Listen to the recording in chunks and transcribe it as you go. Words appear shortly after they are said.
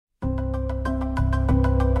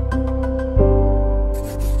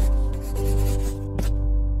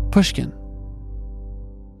Pushkin.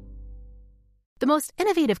 The most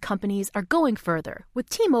innovative companies are going further with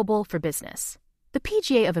T-Mobile for Business. The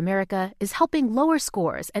PGA of America is helping lower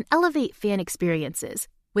scores and elevate fan experiences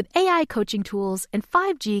with AI coaching tools and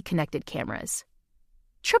 5G connected cameras.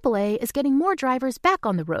 AAA is getting more drivers back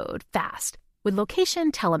on the road fast with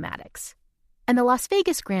location telematics. And the Las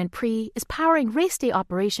Vegas Grand Prix is powering race day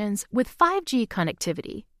operations with 5G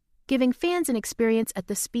connectivity, giving fans an experience at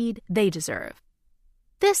the speed they deserve.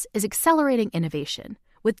 This is accelerating innovation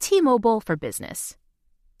with T-Mobile for Business.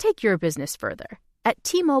 Take your business further at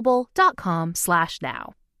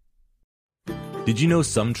T-Mobile.com/now. Did you know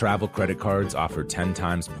some travel credit cards offer 10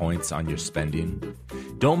 times points on your spending?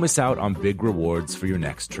 Don't miss out on big rewards for your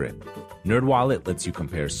next trip. NerdWallet lets you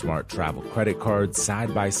compare smart travel credit cards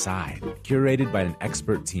side by side, curated by an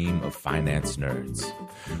expert team of finance nerds.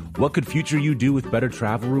 What could future you do with better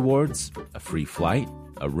travel rewards? A free flight?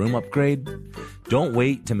 A room upgrade? Don't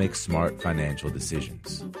wait to make smart financial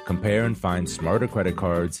decisions. Compare and find smarter credit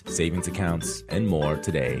cards, savings accounts, and more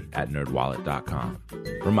today at nerdwallet.com.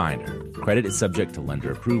 Reminder, credit is subject to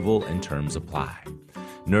lender approval and terms apply.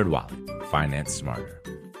 NerdWallet, finance smarter.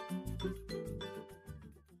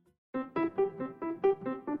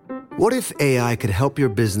 What if AI could help your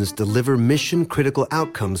business deliver mission-critical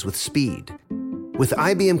outcomes with speed? With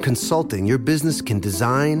IBM Consulting, your business can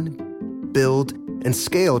design, build, and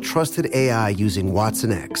scale trusted AI using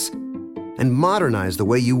watsonx, and modernize the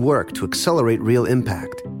way you work to accelerate real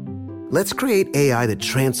impact. Let's create AI that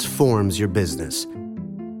transforms your business.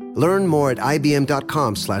 Learn more at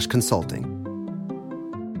ibm.com/consulting.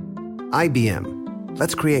 IBM.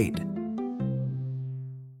 Let's create.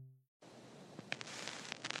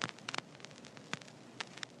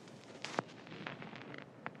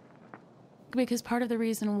 Because part of the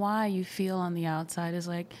reason why you feel on the outside is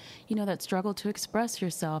like, you know, that struggle to express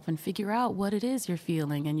yourself and figure out what it is you're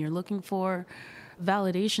feeling. And you're looking for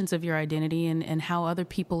validations of your identity and how other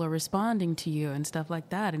people are responding to you and stuff like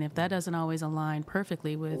that. And if that doesn't always align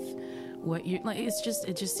perfectly with what you like, it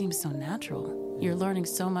just seems so natural. You're learning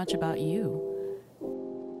so much about you.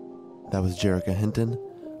 That was Jerrica Hinton.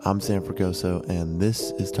 I'm Sam Fragoso, and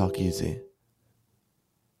this is Talk Easy.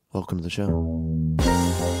 Welcome to the show.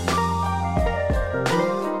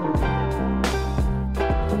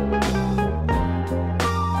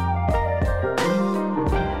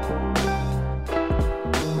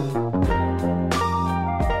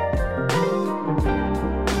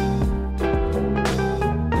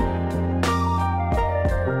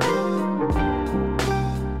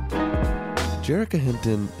 Jerrica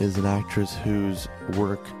Hinton is an actress whose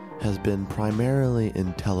work has been primarily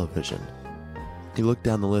in television. You look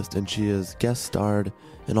down the list and she has guest starred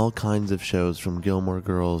in all kinds of shows, from Gilmore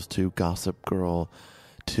Girls to Gossip Girl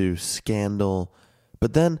to Scandal.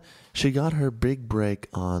 But then she got her big break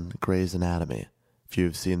on Grey's Anatomy. If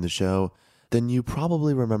you've seen the show, then you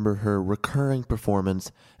probably remember her recurring performance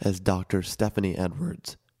as Dr. Stephanie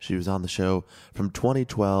Edwards. She was on the show from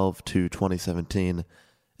 2012 to 2017.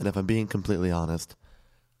 And if I'm being completely honest,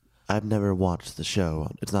 I've never watched the show.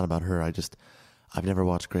 It's not about her. I've never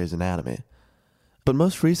watched Grey's Anatomy. But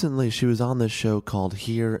most recently, she was on this show called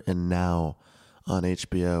Here and Now on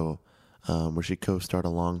HBO, where she co-starred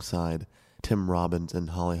alongside Tim Robbins and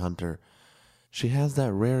Holly Hunter. She has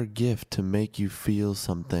that rare gift to make you feel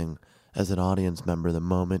something as an audience member the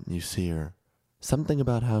moment you see her. Something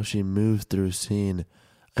about how she moves through a scene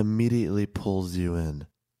immediately pulls you in,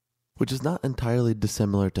 which is not entirely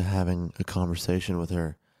dissimilar to having a conversation with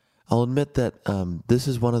her. I'll admit that this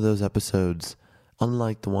is one of those episodes,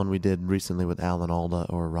 unlike the one we did recently with Alan Alda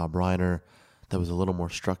or Rob Reiner, that was a little more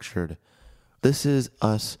structured. This is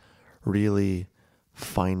us really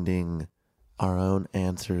finding our own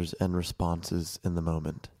answers and responses in the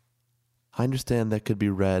moment. I understand that could be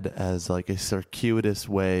read as like a circuitous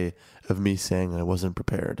way of me saying I wasn't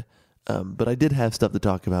prepared. But I did have stuff to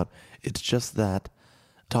talk about. It's just that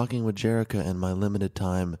talking with Jerrica in my limited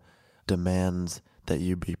time demands that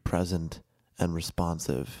you be present and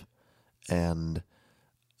responsive. And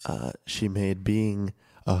she made being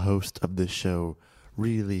a host of this show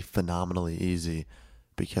really phenomenally easy,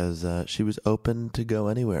 because she was open to go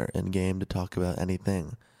anywhere and game to talk about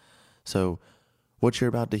anything. So what you're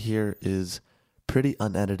about to hear is pretty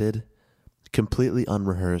unedited, completely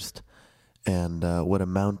unrehearsed, and what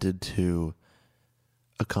amounted to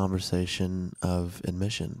a conversation of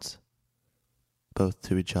admissions, both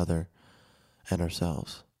to each other and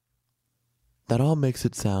ourselves. That all makes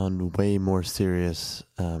it sound way more serious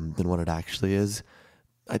than what it actually is.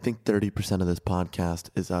 I think 30% of this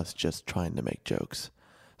podcast is us just trying to make jokes.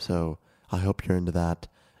 So I hope you're into that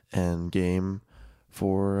and game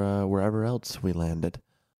for wherever else we landed.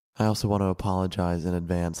 I also want to apologize in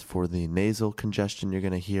advance for the nasal congestion you're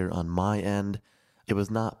going to hear on my end. It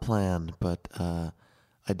was not planned, but I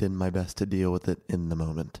did my best to deal with it in the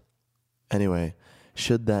moment. Anyway,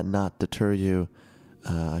 should that not deter you,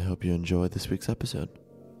 I hope you enjoy this week's episode.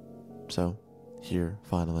 So, here,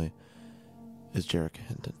 finally, is Jerica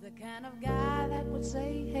Hinton. The kind of guy that would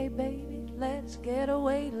say, hey baby, let's get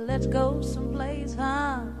away, let's go someplace,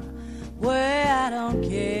 where I don't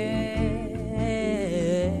care.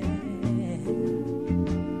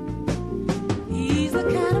 He's the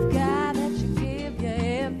kind of guy that you give you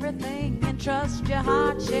everything and trust your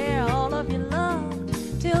heart, share all of your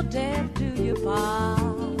love till death do you part.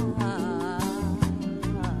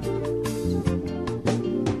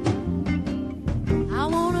 I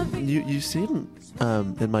wanna be. You seem,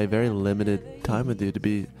 in my very limited time with you, to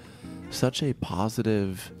be such a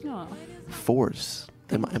positive force.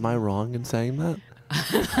 Am I wrong in saying that?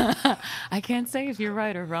 I can't say if you're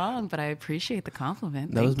right or wrong, but I appreciate the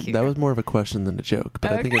compliment. That was more of a question than a joke,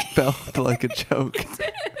 but I think it felt like a joke.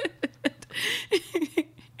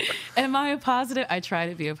 Am I a positive? I try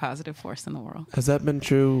to be a positive force in the world. Has that been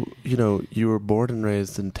true? You know, you were born and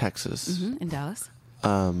raised in Texas. Mm-hmm, in Dallas.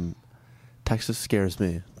 Texas scares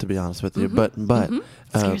me, to be honest with you. Mm-hmm. But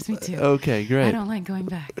scares me too. Okay, great. I don't like going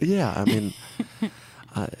back. Yeah, I mean,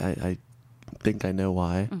 I think I know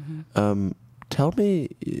why. Mm-hmm. Tell me,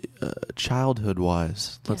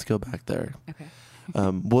 childhood-wise, let's go back there. Okay.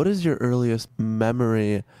 What is your earliest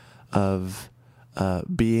memory of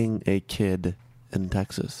being a kid in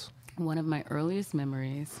Texas? One of my earliest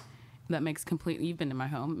memories that makes complete, you've been to my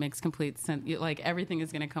home, makes complete sense. Like everything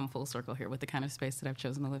is going to come full circle here with the kind of space that I've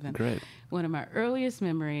chosen to live in. Great. One of my earliest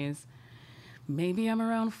memories, maybe I'm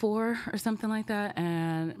around 4 or something like that,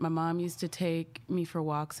 and my mom used to take me for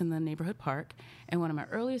walks in the neighborhood park. And one of my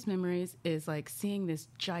earliest memories is like seeing this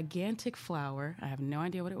gigantic flower. I have no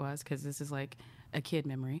idea what it was because this is like a kid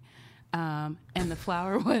memory. And the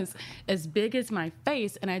flower was as big as my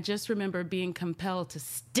face, and I just remember being compelled to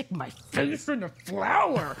stick my face in the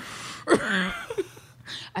flower.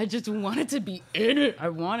 I just wanted to be in it. I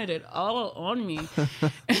wanted it all on me.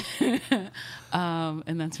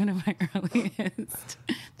 And that's one of my earliest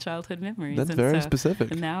childhood memories. That's very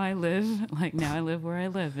specific. And now I live where I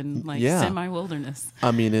live in semi-wilderness.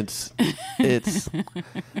 I mean, it's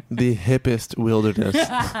the hippest wilderness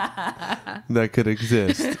that could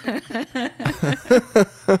exist.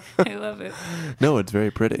 I love it. No, it's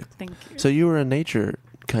very pretty. Thank you. So you were a nature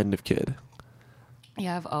kind of kid.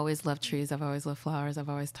 Yeah, I've always loved trees. I've always loved flowers. I've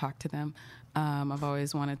always talked to them. I've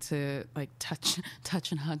always wanted to like touch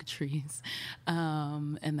and hug trees,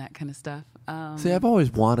 and that kind of stuff. See, I've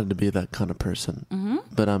always wanted to be that kind of person,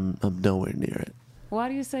 but I'm nowhere near it. Why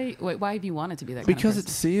do you say? Why have you wanted to be that? Because kind of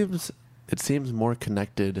person? it seems more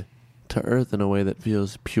connected to Earth in a way that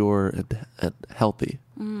feels pure and healthy.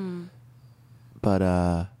 But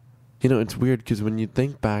it's weird because when you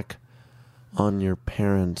think back on your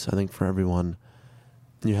parents, I think for everyone,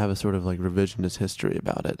 you have a sort of like revisionist history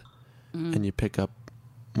about it. And you pick up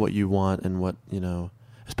what you want and what,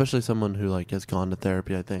 especially someone who like has gone to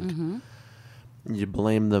therapy, I think. You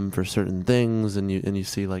blame them for certain things and you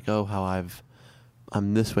see like, oh, how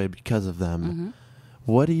I'm this way because of them.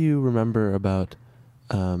 What do you remember about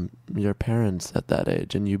your parents at that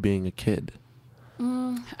age and you being a kid?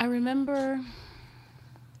 I remember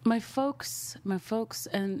my folks,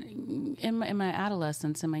 and in my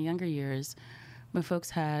adolescence, in my younger years, my folks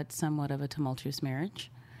had somewhat of a tumultuous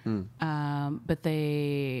marriage. But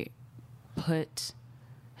they put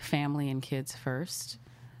family and kids first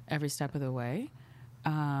every step of the way.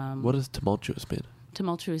 What does tumultuous mean?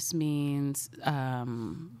 Tumultuous means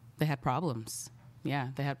they had problems. Yeah,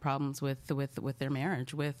 they had problems with their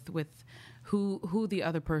marriage, with who the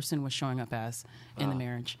other person was showing up as in the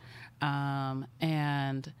marriage,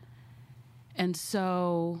 and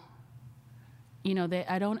so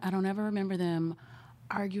I don't ever remember them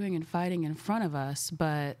arguing and fighting in front of us,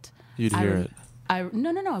 but you'd hear it.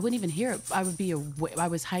 No, I wouldn't even hear it. I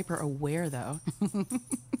was hyper aware though.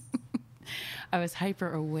 I was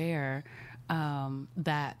hyper aware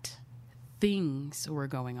that things were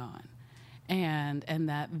going on, and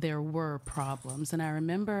that there were problems. And I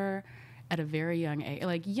remember at a very young age,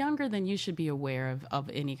 like younger than you should be aware of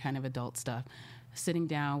any kind of adult stuff, sitting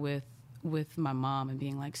down with my mom and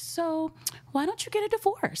being like, so why don't you get a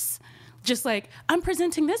divorce? Just like, I'm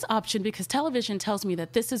presenting this option because television tells me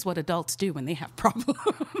that this is what adults do when they have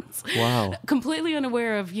problems. Wow. Completely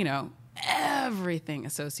unaware of, everything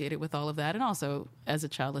associated with all of that. And also, as a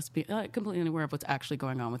child, let's be completely unaware of what's actually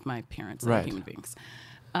going on with my parents and human beings.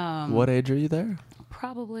 What age are you there?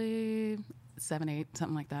 Probably 7, 8,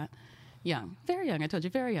 something like that. Young, very young. I told you,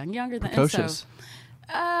 very young, younger than Precocious.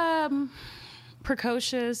 And so,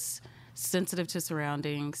 precocious, sensitive to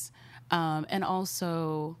surroundings, and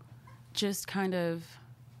also just kind of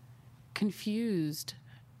confused.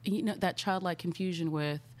 You know, that childlike confusion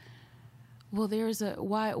with, well, there's a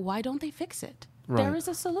why don't they fix it? Right. There is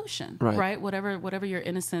a solution, Right. right? Whatever your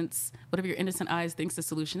innocent eyes thinks the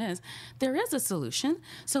solution is, there is a solution.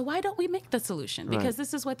 So why don't we make the solution? Because Right.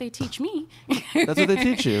 this is what they teach me. That's what they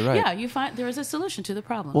teach you, right? Yeah, you find there is a solution to the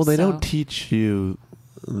problem. Well, they So- don't teach you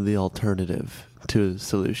the alternative to a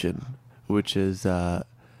solution, which is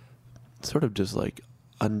sort of just like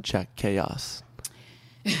unchecked chaos.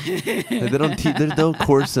 Like, they don't teach. There's no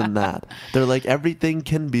course in that. They're like, everything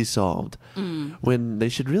can be solved, when they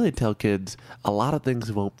should really tell kids a lot of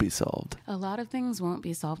things won't be solved. A lot of things won't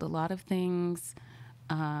be solved. A lot of things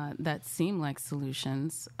that seem like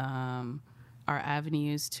solutions are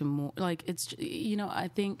avenues to more. Like, it's, you know, I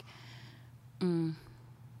think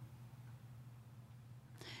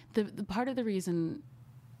the part of the reason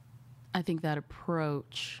I think that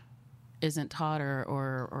approach isn't taught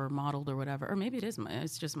or modeled or whatever, or maybe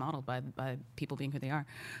it's just modeled by people being who they are.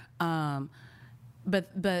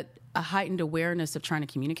 But a heightened awareness of trying to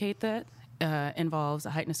communicate that involves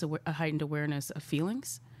a heightened awareness of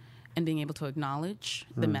feelings and being able to acknowledge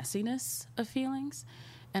the messiness of feelings.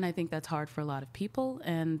 And I think that's hard for a lot of people,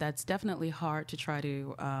 and that's definitely hard to try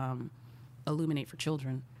to illuminate for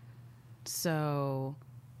children. So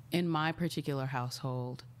in my particular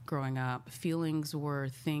household, growing up, feelings were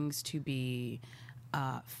things to be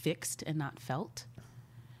fixed and not felt.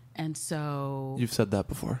 And so... You've said that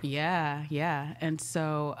before. Yeah. And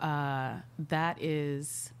so that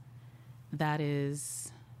is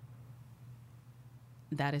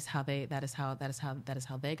how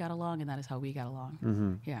they got along, and that is how we got along.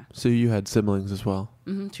 Mm-hmm. Yeah. So you had siblings as well?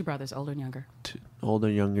 Mm-hmm. 2 brothers, older and younger. Older,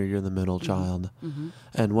 younger, you're the middle child. Mm-hmm.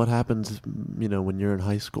 And what happens, you know, when you're in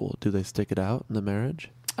high school? Do they stick it out in the marriage?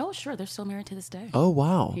 Oh, sure. They're still married to this day. Oh,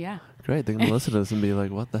 wow. Yeah. Great. They're going to listen to this and be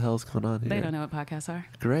like, what the hell's going on here? They don't know what podcasts are.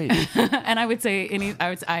 Great. And I would say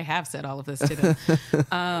I have said all of this to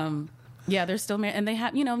them. Yeah, they're still married, and they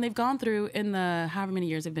have, you know, they've gone through, in the however many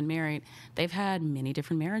years they've been married, they've had many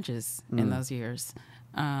different marriages in those years,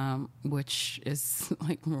 which is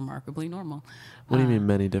like remarkably normal. What do you mean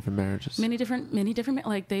many different marriages? Many different,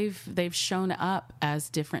 like they've shown up as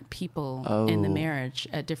different people in the marriage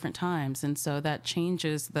at different times, and so that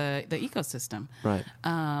changes the ecosystem. Right.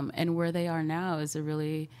 And where they are now is a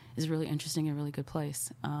really interesting and really good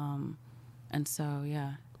place. And so,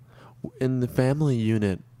 yeah. In the family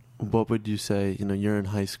unit, what would you say, you know, you're in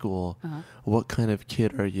high school, what kind of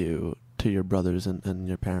kid are you to your brothers and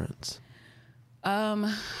your parents?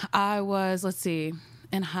 I was, let's see,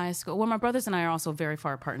 in high school. Well, my brothers and I are also very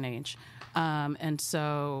far apart in age. And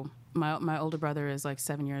so my older brother is like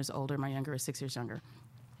 7 years older. My younger is 6 years younger.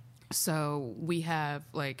 So we have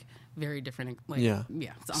like very different, like, Yeah.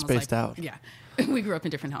 It's almost Spaced like, out. Yeah. We grew up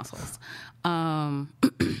in different households.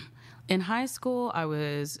 In high school, I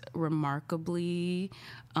was remarkably,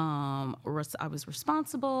 I was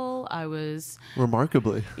responsible. I was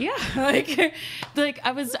Remarkably. yeah, like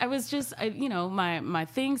I was just, you know, my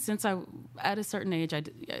thing since at a certain age,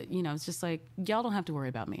 you know, it's just like, y'all don't have to worry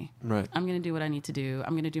about me. Right. I'm going to do what I need to do.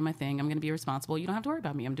 I'm going to do my thing. I'm going to be responsible. You don't have to worry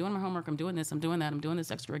about me. I'm doing my homework. I'm doing this. I'm doing that. I'm doing this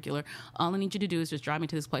extracurricular. All I need you to do is just drive me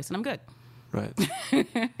to this place and I'm good. Right.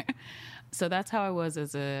 So that's how I was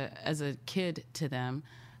as a kid to them.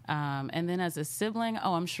 And then as a sibling,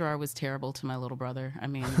 I'm sure I was terrible to my little brother. I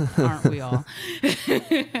mean, aren't we all?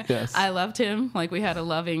 Yes. I loved him. Like, we had a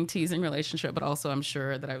loving, teasing relationship, but also I'm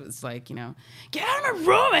sure that I was like, you know, get out of my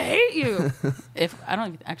room, I hate you. I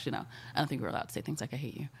don't think we're allowed to say things like I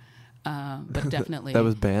hate you. But definitely. That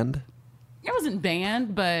was banned? It wasn't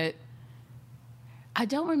banned, but I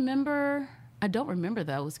don't remember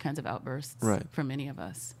those kinds of outbursts from any of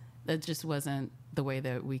us. That just wasn't the way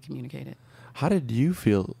that we communicated. How did you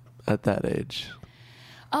feel at that age?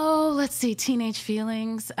 Oh, let's see. Teenage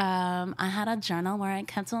feelings. I had a journal where I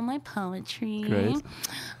kept all my poetry. Great.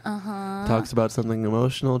 Talks about something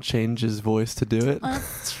emotional, changes voice to do it.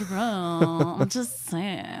 That's true. I'm just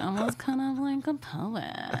saying. I was kind of like a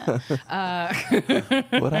poet.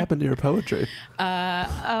 What happened to your poetry?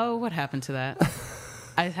 What happened to that?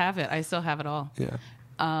 I have it. I still have it all. Yeah.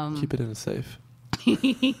 Keep it in a safe.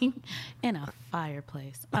 In a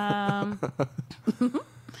fireplace.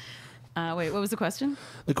 Wait, what was the question?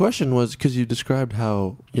 The question was, because you described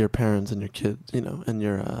how your parents and your kids, you know, and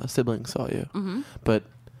your siblings saw you. Mm-hmm. But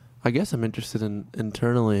I guess I'm interested in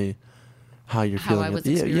internally how you're feeling. I was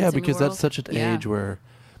yeah, experiencing because the world. that's such an age where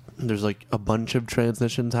there's like a bunch of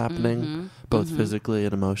transitions happening, both physically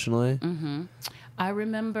and emotionally. I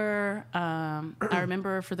remember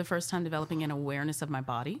for the first time developing an awareness of my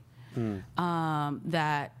body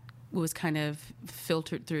that was kind of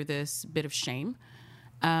filtered through this bit of shame.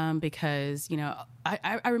 Because,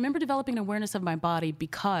 I remember developing an awareness of my body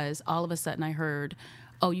because all of a sudden I heard,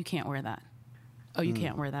 oh, you can't wear that. Oh, you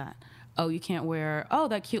can't wear that. Oh, you can't wear,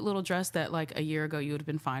 that cute little dress that like a year ago you would have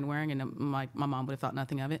been fine wearing and my mom would have thought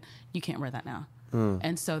nothing of it. You can't wear that now.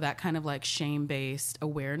 And so that kind of like shame-based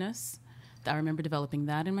awareness, I remember developing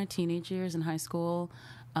that in my teenage years in high school.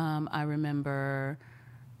 I remember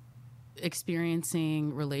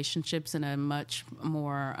experiencing relationships in a much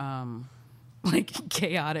more like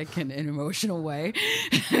chaotic and emotional way.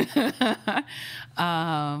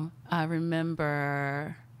 I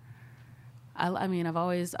remember. I mean, I've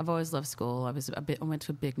always loved school. I went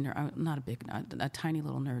to a big nerd, not a big, a tiny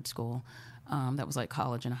little nerd school that was like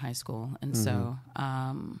college and a high school, and so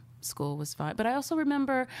school was fine. But I also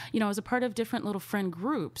remember, I was a part of different little friend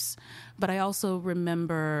groups. But I also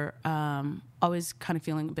remember always kind of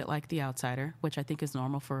feeling a bit like the outsider, which I think is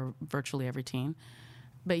normal for virtually every teen.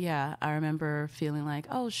 But yeah, I remember feeling like,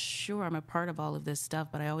 oh, sure, I'm a part of all of this stuff,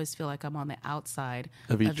 but I always feel like I'm on the outside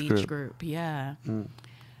of each group. Yeah.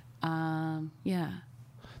 Yeah.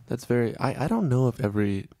 That's very, I don't know if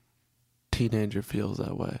every teenager feels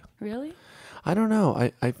that way. Really? I don't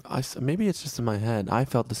know. I maybe it's just in my head. I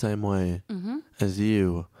felt the same way as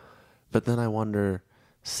you, but then I wonder,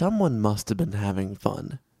 someone must have been having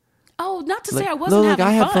fun. Oh, not to say I wasn't having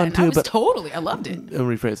I had fun too, but I loved it. I'll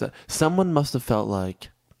rephrase that. Someone must have felt like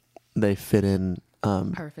they fit in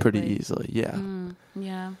pretty easily. Yeah.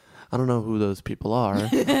 Yeah. I don't know who those people are,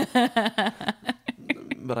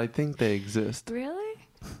 but I think they exist. Really?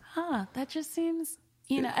 Huh. That just seems,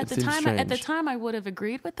 at the time I would have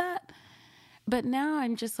agreed with that. But now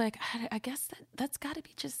I'm just like, I guess that's got to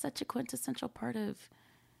be just such a quintessential part of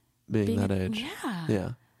being that age. Yeah. Yeah.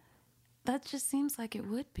 That just seems like it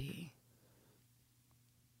would be.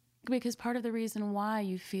 Because part of the reason why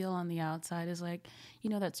you feel on the outside is like,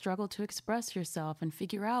 that struggle to express yourself and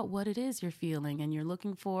figure out what it is you're feeling. And you're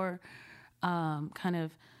looking for kind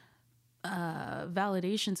of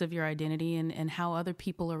validations of your identity and how other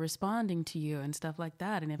people are responding to you and stuff like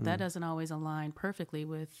that. And if that doesn't always align perfectly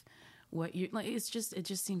with what you like, it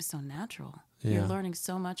just seems so natural. Yeah. You're learning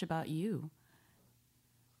so much about you.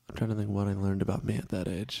 I'm trying to think what I learned about me at that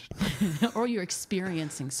age. Or you're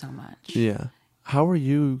experiencing so much. Yeah. How were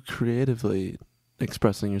you creatively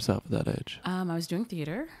expressing yourself at that age? I was doing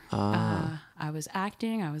theater. I was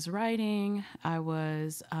acting. I was writing. I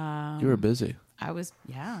was... you were busy. I was,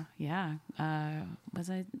 yeah. Was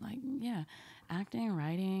I like, yeah, acting,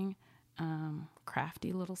 writing,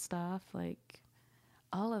 crafty little stuff, like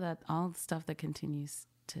all of that, all the stuff that continues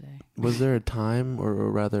today. Was there a time or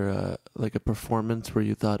rather like a performance where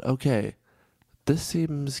you thought, okay, this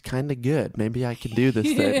seems kind of good. Maybe I can do this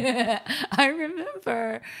thing. I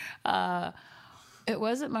remember it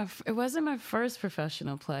wasn't my first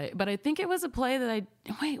professional play, but I think it was a play that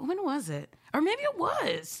when was it? Or maybe it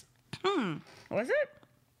was. Was it?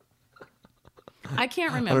 I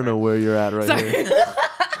can't remember. I don't know where you're at right here.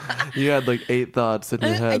 You had like 8 thoughts in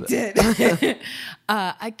your head. I did.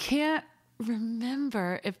 I can't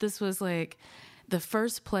remember if this was like the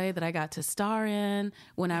first play that I got to star in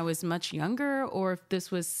when I was much younger, or if this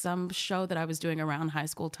was some show that I was doing around high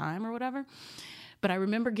school time or whatever. But I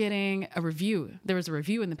remember getting a review. There was a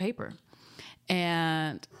review in the paper.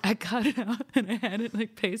 And I cut it out and I had it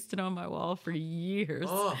like pasted on my wall for years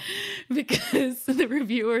because the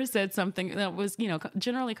reviewer said something that was,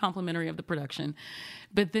 generally complimentary of the production,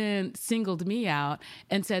 but then singled me out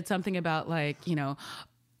and said something about like,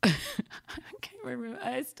 I can't remember.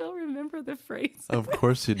 I still remember the phrase. Of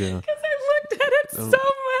course you do. Because I looked at it so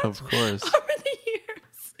much. Of course. Over the years.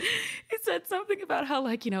 It said something about how,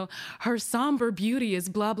 like, her somber beauty is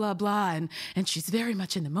blah, blah, blah, and she's very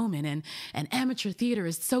much in the moment, and amateur theater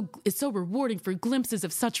is so rewarding for glimpses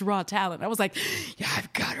of such raw talent. I was like, yeah,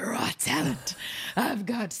 I've got raw talent. I've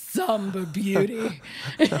got somber beauty.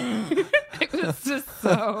 It was just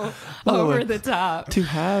so over the top. To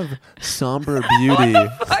have somber beauty.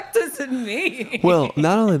 What the fuck does it mean? Well,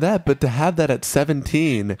 not only that, but to have that at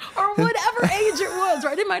 17. Or whatever age it was,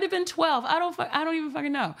 right? It might have been 12. I don't even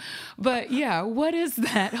fucking know. But yeah, what is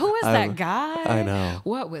that? Who is that guy? I know.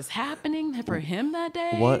 What was happening for him that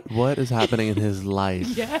day? What is happening in his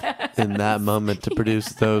life in that moment to produce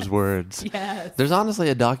those words? Yes. There's honestly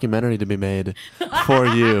a documentary to be made for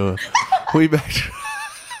you. Please.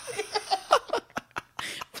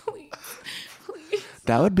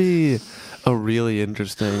 That would be a really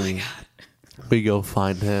interesting we go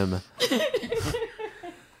find him.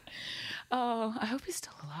 Oh, I hope he's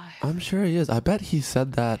still alive. I'm sure he is. I bet he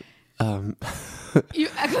said that. You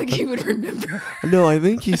act like he would remember. No, I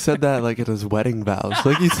think he said that like at his wedding vows.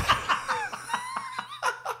 Like he's.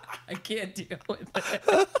 I can't deal with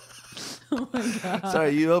it. Oh my God.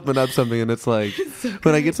 Sorry, you open up something and it's like,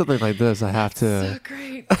 when I get something like this, I have to. So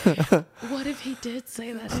great. What if he did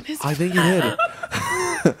say that in his I think he did.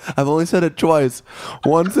 I've only said it twice.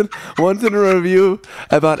 Once in a review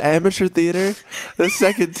about amateur theater. The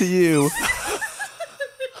second to you.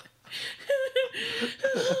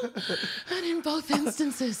 And in both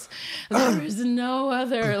instances, there is no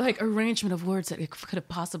other like arrangement of words that it could have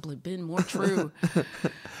possibly been more true.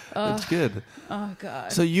 That's good. Oh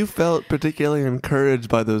God. So you felt particularly encouraged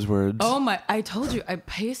by those words. Oh my, I told you, I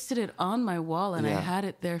pasted it on my wall and I Yeah. had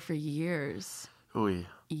it there for years. Ooh.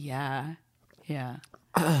 Yeah. Yeah.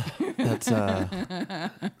 That's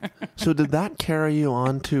So did that carry you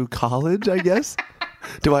on to college, I guess?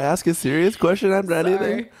 Do I ask a serious question after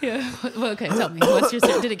anything? Yeah. Well, okay, tell me.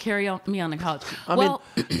 Did it carry me on to college? I mean,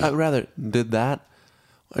 rather, did that...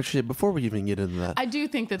 Actually, before we even get into that... I do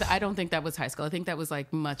think that... I don't think that was high school. I think that was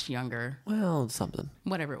like much younger. Well, something.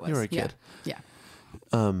 Whatever it was. You were a kid. Yeah.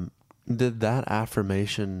 Did that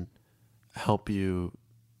affirmation help you,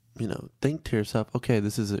 think to yourself, okay,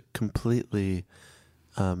 this is a completely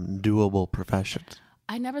doable profession?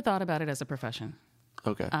 I never thought about it as a profession.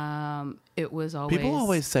 Okay. It was always... People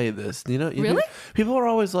always say this. Really? People are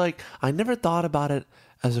always like, I never thought about it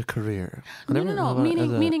as a career. No.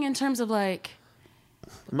 Meaning in terms of like...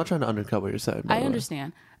 I'm not trying to undercut what you're saying. I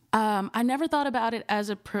understand. I never thought about it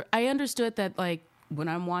as I understood that like when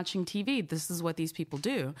I'm watching TV, this is what these people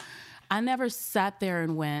do. I never sat there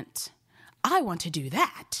and went, I want to do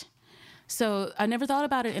that. So I never thought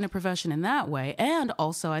about it in a profession in that way. And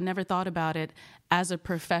also I never thought about it as a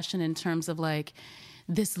profession in terms of like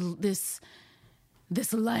this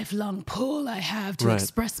lifelong pull I have to Right.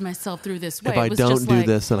 express myself through this way. If I It was don't just do like,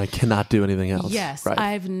 this, then I cannot do anything else. yes, Right.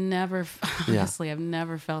 I've never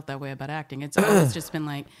felt that way about acting. It's always just been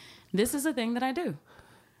like, this is a thing that I do.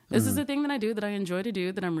 This is a thing that I do that I enjoy to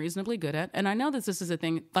do that I'm reasonably good at, and I know that this is a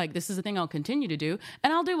thing. Like this is a thing I'll continue to do,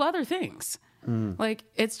 and I'll do other things. Like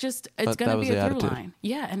it's going to was be the a through attitude. line.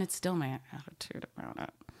 Yeah, and it's still my attitude about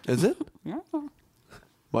it. Is it? Yeah,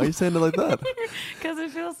 Why are you saying it like that? because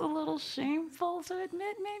it feels a little shameful to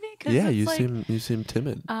admit, maybe. 'Cause Yeah, it's you seem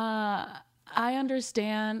timid. I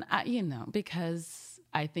understand, because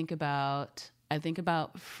I think about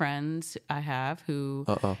friends I have who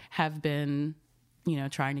have been,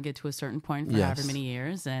 trying to get to a certain point for however Yes. many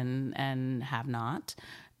years and have not.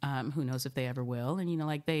 Who knows if they ever will? And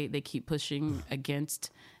they keep pushing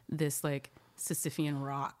against this like Sisyphean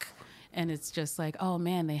rock, and it's just like, oh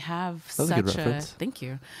man, they have That was a good such a reference. thank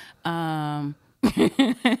you.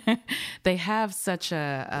 They have such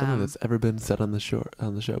I don't know a that's ever been said on the show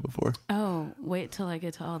before. oh, wait till I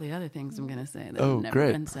get to all the other things I'm gonna say that Oh, have never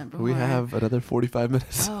great. been said before. We have another 45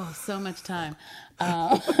 minutes. Oh, so much time.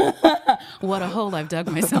 What a hole I've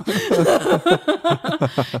dug myself.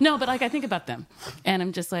 No, but like I think about them, and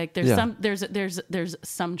I'm just like, there's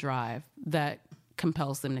some drive that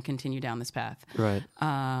compels them to continue down this path. Right.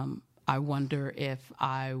 I wonder if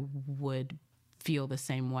I would feel the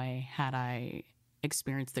same way had I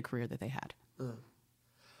experienced the career that they had.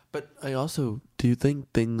 But do you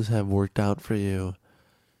think things have worked out for you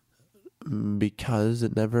because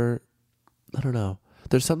it never, I don't know.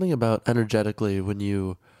 There's something about energetically when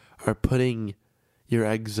you are putting your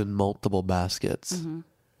eggs in multiple baskets. Mm-hmm.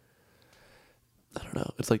 I don't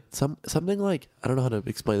know. It's like something like, I don't know how to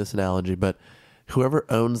explain this analogy, but whoever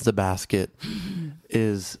owns the basket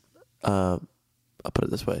is, I'll put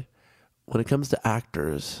it this way. When it comes to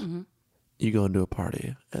actors, Mm-hmm. you go into a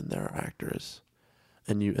party and there are actors,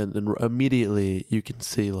 and immediately you can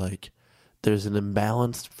see like there's an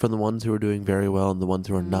imbalance for the ones who are doing very well and the ones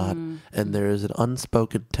who are not, and there is an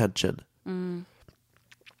unspoken tension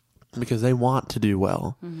because they want to do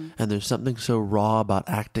well, and there's something so raw about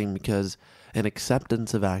acting because an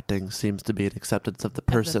acceptance of acting seems to be an acceptance of the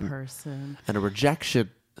person, and a rejection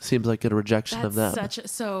seems like a rejection of them.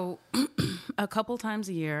 So a couple times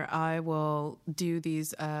a year, I will do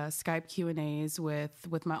these Skype Q&As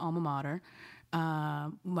with my alma mater.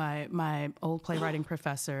 My old playwriting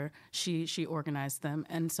professor, she organized them.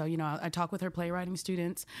 And so, I talk with her playwriting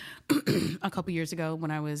students. A couple years ago when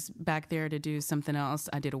I was back there to do something else,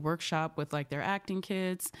 I did a workshop with like their acting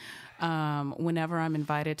kids. Whenever I'm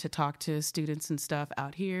invited to talk to students and stuff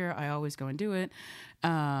out here, I always go and do it,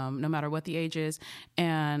 no matter what the age is.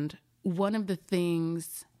 And one of the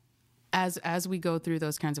things, as we go through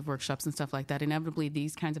those kinds of workshops and stuff like that, inevitably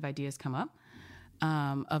these kinds of ideas come up.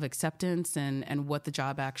 of acceptance and what the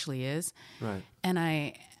job actually is. Right.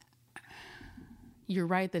 And you're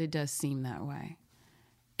right that it does seem that way.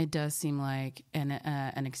 It does seem like an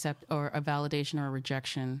accept or a validation or a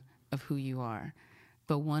rejection of who you are.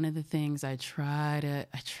 But one of the things I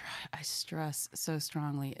stress so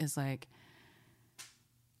strongly is like,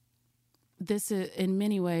 this is, in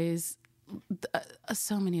many ways,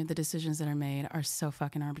 so many of the decisions that are made are so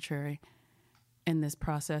fucking arbitrary in this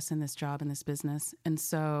process, in this job, in this business. And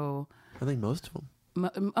so I think most of them.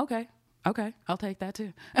 Okay, I'll take that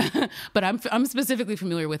too. But I'm specifically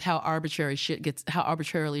familiar with how arbitrarily shit gets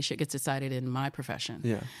decided in my profession.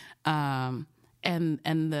 Yeah. And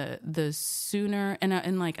the sooner and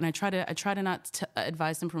I try to not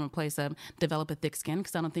advise them from a place of develop a thick skin,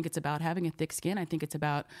 because I don't think it's about having a thick skin. I think it's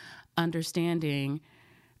about understanding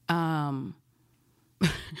when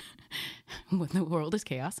the world is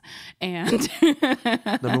chaos, and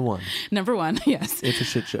number one, yes, it's a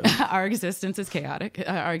shit show. Our existence is chaotic.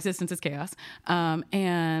 Our existence is chaos,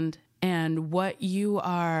 and what you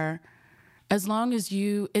are, as long as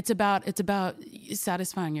it's about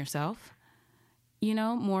satisfying yourself, you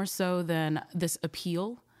know, more so than this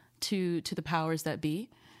appeal to the powers that be,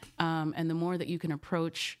 and the more that you can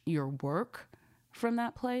approach your work from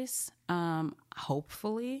that place,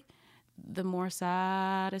 hopefully, the more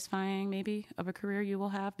satisfying maybe of a career you will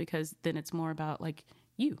have, because then it's more about like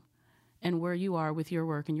you and where you are with your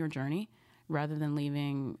work and your journey, rather than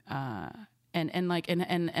leaving and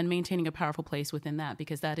maintaining a powerful place within that,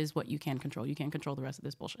 because that is what you can control. You can't control the rest of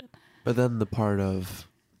this bullshit. But then the part of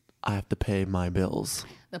I have to pay my bills.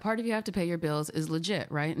 The part of you have to pay your bills is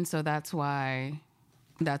legit, right? And so that's why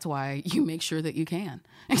you make sure that you can.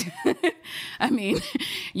 I mean,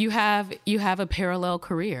 you have a parallel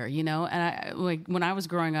career, you know. And I, like, when I was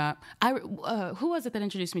growing up, who was it that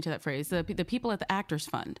introduced me to that phrase? The people at the Actors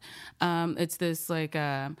Fund. It's this like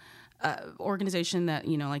organization that,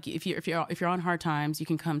 you know, like if you're on hard times, you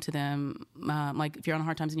can come to them. Like if you're on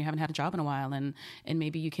hard times and you haven't had a job in a while, and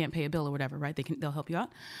maybe you can't pay a bill or whatever, right? They'll help you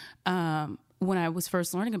out. When I was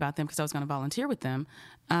first learning about them, because I was going to volunteer with them,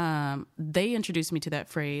 they introduced me to that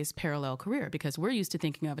phrase parallel career, because we're used to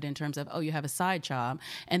thinking of it in terms of, oh, you have a side job,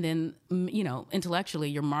 and then, you know,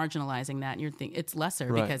 intellectually you're marginalizing that, and you're thinking it's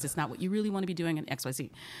lesser, right, because it's not what you really want to be doing in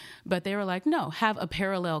XYZ. But they were like, no, have a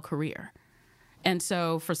parallel career. And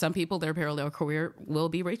so for some people, their parallel career will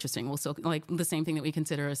be waitressing. Will still like the same thing that we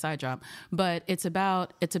consider a side job. But it's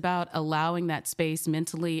about allowing that space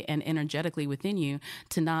mentally and energetically within you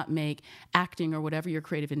to not make acting or whatever your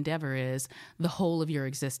creative endeavor is the whole of your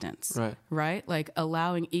existence. Right? Like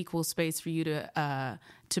allowing equal space for you to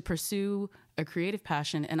pursue a creative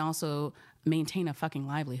passion and also maintain a fucking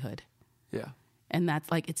livelihood. Yeah. And that's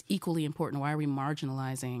like, it's equally important. Why are we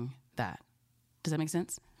marginalizing that? Does that make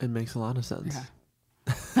sense? It makes a lot of sense. Yeah.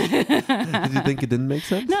 Did you think it didn't make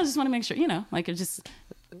sense? No, I just want to make sure, you know, like it just,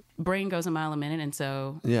 brain goes a mile a minute. And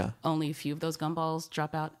so only a few of those gumballs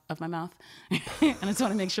drop out of my mouth. And I just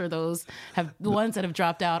want to make sure the ones that have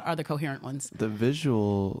dropped out are the coherent ones. The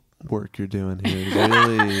visual work you're doing here is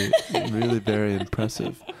really, really very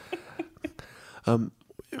impressive.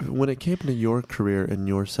 When it came to your career and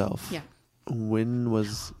yourself, when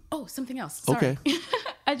was... Oh, something else. Sorry. Okay.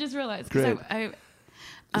 I just realized. Great.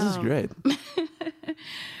 This is great.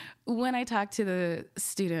 When I talk to the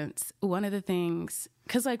students, one of the things,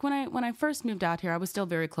 because like when I first moved out here, I was still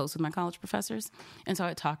very close with my college professors, and so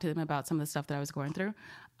I talked to them about some of the stuff that I was going through,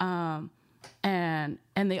 and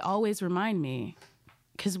they always remind me,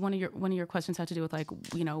 because one of your questions had to do with like,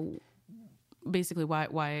 you know, basically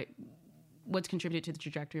why what's contributed to the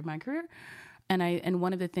trajectory of my career. And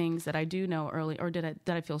one of the things that I do know early, or did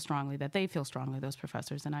I feel strongly, that they feel strongly, those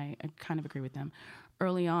professors, and I kind of agree with them,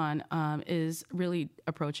 early on, is really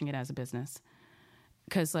approaching it as a business.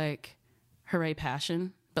 Because like, hooray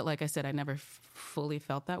passion, but like I said, I never fully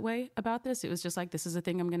felt that way about this. It was just like, this is a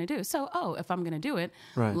thing I'm going to do. So, if I'm going to do it,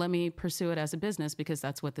 let me pursue it as a business, because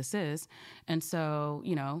that's what this is. And so,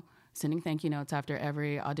 you know, sending thank you notes after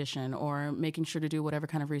every audition, or making sure to do whatever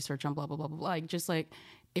kind of research on blah, blah, blah, blah, blah. Like, just like,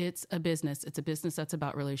 it's a business. It's a business that's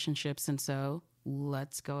about relationships. And so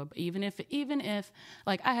let's go. Even if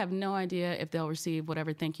like, I have no idea if they'll receive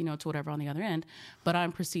whatever thank you notes, whatever on the other end, but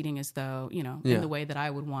I'm proceeding as though, you know, in the way that I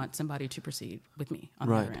would want somebody to proceed with me on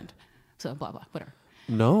the other end. So blah, blah, whatever.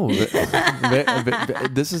 No,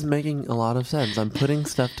 this is making a lot of sense. I'm putting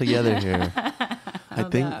stuff together here. I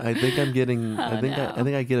think I'm getting. I think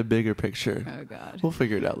I get a bigger picture. Oh God, we'll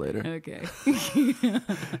figure it out later. Okay.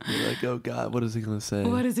 You're like, oh God, what is he gonna say?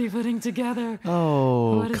 What is he putting together?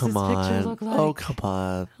 Oh, what does come his on. Picture look like? Oh, come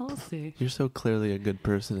on. We'll see. You're so clearly a good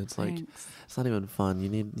person. It's like, Thanks. it's not even fun. You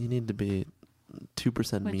need to be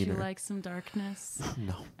 2% Would meaner. you like some darkness?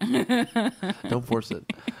 No. Don't force it.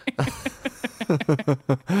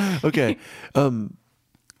 Okay.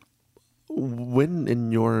 When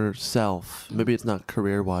in yourself, maybe it's not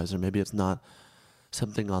career-wise or maybe it's not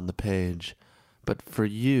something on the page, but for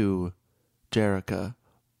you, Jerica,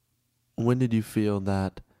 when did you feel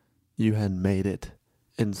that you had made it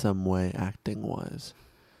in some way acting-wise?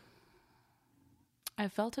 I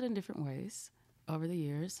felt it in different ways over the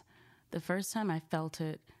years. The first time I felt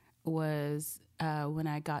it was when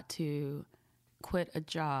I got to quit a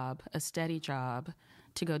job, a steady job,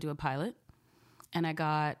 to go do a pilot. And I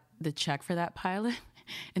got the check for that pilot.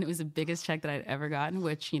 And it was the biggest check that I'd ever gotten,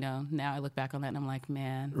 which, now I look back on that and I'm like,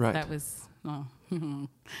 man, Right. that was,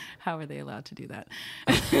 how are they allowed to do that?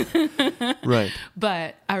 Right.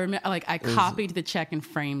 But I remember, I copied the check and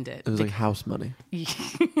framed it. It was like house money.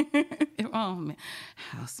 Oh, man.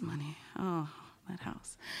 House money. Oh, that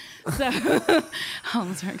house. So,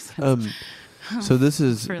 homes are expensive. So this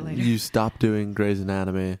is, For later. you stopped doing Grey's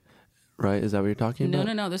Anatomy, right? Is that what you're talking No,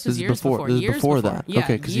 about? no. This was years before. before. This is Years before before. that. Yeah,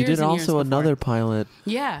 Okay, because you years did and years also before. another pilot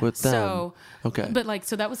Yeah. with them. So, Okay. But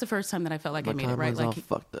so that was the first time that I felt like My I made it right. timeline's all Like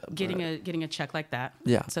fucked up. getting Alright. a check like that.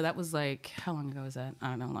 Yeah. So that was how long ago was that? I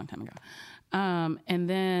don't know, a long time ago. And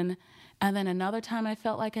then another time I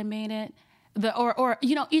felt like I made it.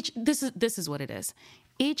 This is what it is.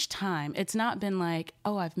 Each time it's not been like,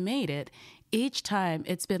 oh, I've made it. Each time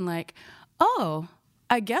it's been like, oh,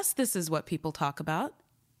 I guess this is what people talk about.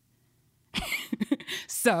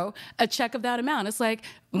 So a check of that amount, it's like,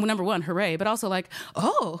 well, number one, hooray, but also like,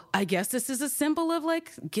 oh, I guess this is a symbol of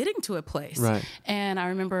getting to a place. Right. And I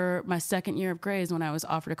remember my second year of Grey's when I was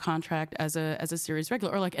offered a contract as a series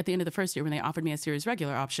regular, or at the end of the first year when they offered me a series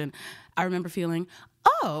regular option, I remember feeling,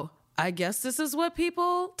 oh, I guess this is what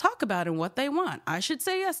people talk about and what they want. I should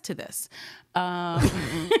say yes to this.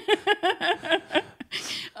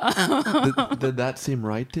 Did that seem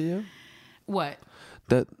right to you? What?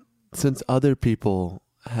 That since other people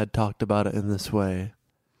had talked about it in this way.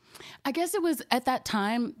 I guess it was at that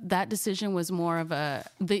time, that decision was more of I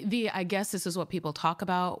guess this is what people talk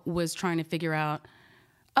about, was trying to figure out,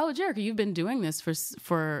 oh, Jerica, you've been doing this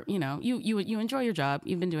for you enjoy your job.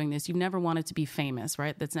 You've been doing this. You've never wanted to be famous,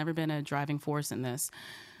 right? That's never been a driving force in this.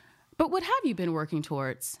 But what have you been working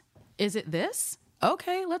towards? Is it this?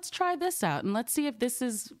 Okay, let's try this out. And let's see if this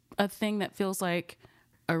is a thing that feels like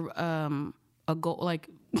a goal, like...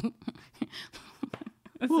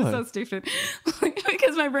 This is so stupid.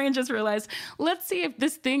 Because my brain just realized, let's see if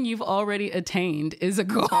this thing you've already attained is a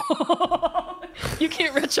goal. You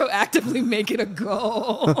can't retroactively make it a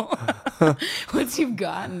goal once you've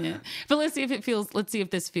gotten it. But let's see if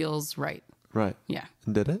this feels right. Right. Yeah.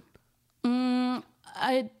 And did it?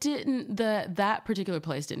 I didn't, that particular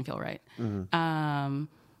place didn't feel right. Mm-hmm.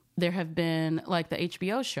 There have been the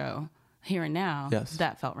HBO show Here and Now. Yes.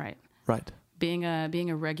 That felt right. Right. Being a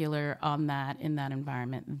regular on that, in that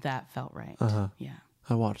environment, that felt right. Uh-huh. Yeah.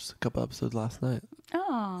 I watched a couple episodes last night.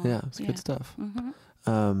 Oh. Yeah, it's good stuff. Mm-hmm.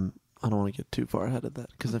 I don't want to get too far ahead of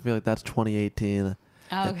that because I feel like that's 2018.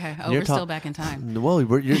 Oh, okay. Oh, You're we're still back in time. Well,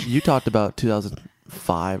 you talked about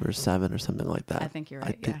 2005 or 7 or something like that. I think you're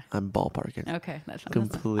right, yeah. I'm ballparking. Okay. That's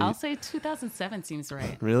Complete. I'll say 2007 seems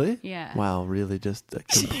right. Really? Yeah. Wow, really just a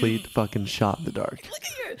complete fucking shot in the dark. Look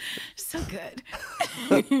at you. So good.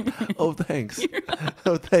 Oh, thanks.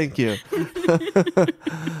 Oh, thank you.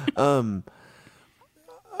 I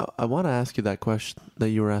want to ask you that question that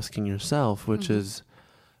you were asking yourself, which is,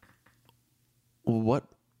 what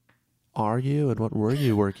are you and what were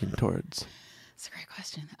you working towards? That's a great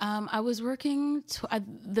question. I was working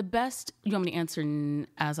the best. You want me to answer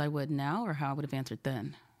as I would now, or how I would have answered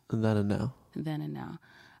then? Then and now. Then and now.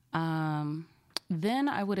 Then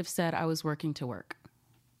I would have said I was working to work.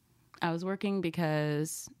 I was working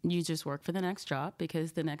because you just work for the next job,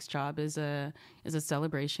 because the next job is a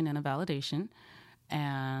celebration and a validation,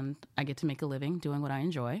 and I get to make a living doing what I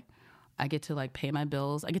enjoy. I get to pay my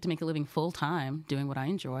bills. I get to make a living full time doing what I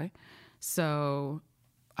enjoy. So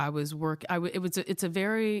I was it's a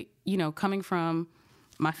very, coming from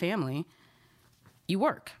my family, you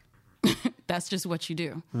work. That's just what you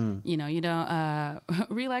do.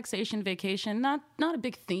 Relaxation, vacation, not a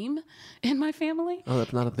big theme in my family. Oh,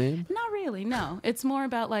 that's not a theme? Not really, no. It's more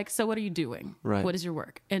about so what are you doing? Right. What is your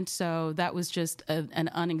work? And so that was just an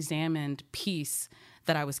unexamined piece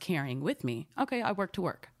that I was carrying with me. Okay, I work to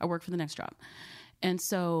work. I work for the next job. And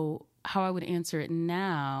so how I would answer it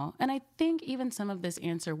now, and I think even some of this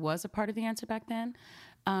answer was a part of the answer back then,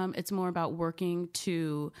 it's more about working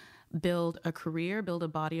to build a career, build a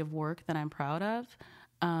body of work that I'm proud of,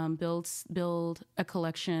 build a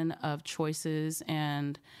collection of choices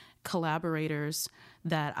and collaborators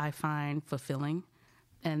that I find fulfilling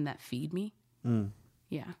and that feed me.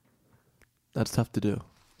 Yeah. That's tough to do.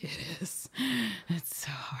 It is. It's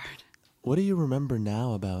so hard. What do you remember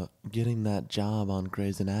now about getting that job on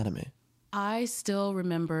Grey's Anatomy? I still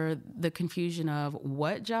remember the confusion of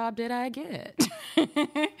what job did I get?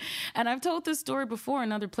 And I've told this story before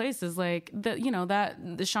in other places, like that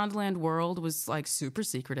the Shondaland world was like super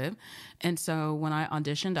secretive. And so when I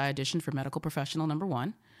auditioned for medical professional number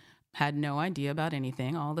 1. Had no idea about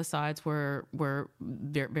anything. All the sides were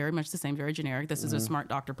very much the same, very generic. This is a smart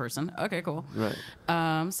doctor person. Okay, cool.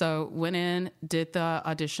 Right. So went in, did the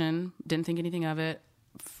audition, didn't think anything of it.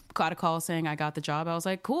 Got a call saying I got the job. I was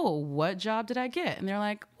like, cool. What job did I get? And they're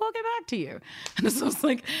like, we'll get back to you. And so I was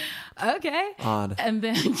like, okay. Odd. And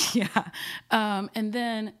then,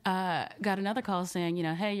 got another call saying,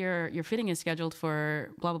 hey, your fitting is scheduled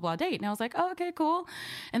for blah, blah, blah date. And I was like, oh, okay, cool.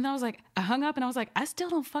 And then I was like, I hung up and I was like, I still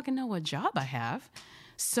don't fucking know what job I have.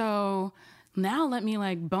 So now let me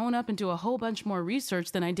like bone up and do a whole bunch more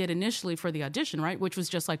research than I did initially for the audition, right? Which was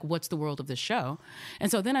just like, what's the world of this show?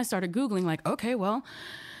 And so then I started Googling like, okay, well,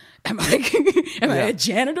 am I a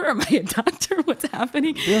janitor? Am I a doctor? What's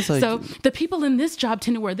happening? Yes, so the people in this job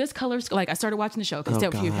tend to wear this color. Like I started watching the show because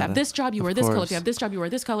if you have this job, you wear this color. If you have this job, you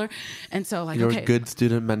wear this color. And so like, your good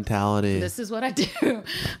student mentality. This is what I do.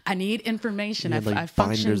 I need information. You had, I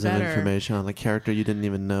function binders better. of information on the character you didn't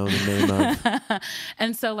even know the name of.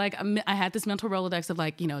 And so like I had this mental Rolodex of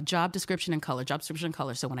like, job description and color, job description and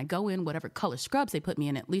color. So when I go in, whatever color scrubs they put me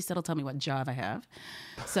in, at least that'll tell me what job I have.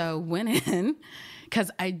 So went in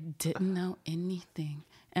because I didn't know anything.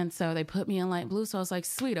 And so they put me in light blue. So I was like,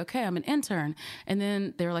 sweet, okay, I'm an intern. And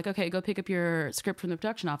then they were like, okay, go pick up your script from the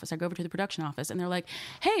production office. I go over to the production office and they're like,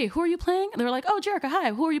 hey, who are you playing? And they were like, oh, Jerica,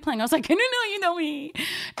 hi, who are you playing? I was like, no, you know me.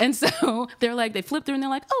 And so they're like, they flipped through and they're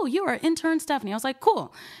like, oh, you are intern Stephanie. I was like,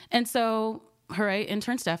 cool. And so hooray,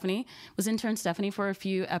 intern Stephanie was intern Stephanie for a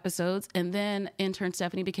few episodes. And then intern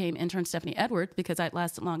Stephanie became intern Stephanie Edwards because I'd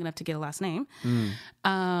lasted long enough to get a last name.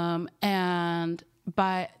 And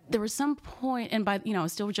there was some point, and it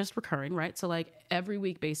was still just recurring, right? So like every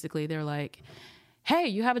week, basically, they're like, hey,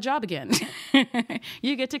 you have a job again.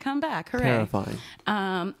 You get to come back. Hooray.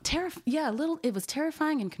 Terrifying. It was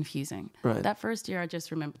terrifying and confusing. Right. That first year, I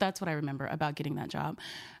just remember, that's what I remember about getting that job.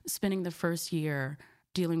 Spending the first year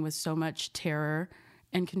dealing with so much terror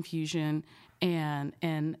and confusion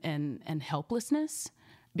and helplessness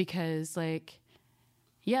because like,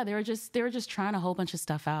 yeah, they were just trying a whole bunch of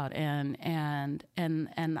stuff out, and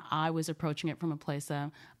I was approaching it from a place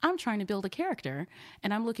of I'm trying to build a character,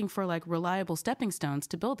 and I'm looking for like reliable stepping stones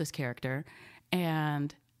to build this character,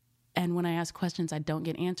 and when I ask questions, I don't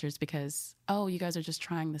get answers because you guys are just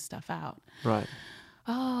trying this stuff out. Right.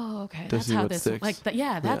 Oh, okay. That's how this sticks.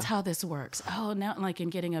 That's how this works. Oh, now like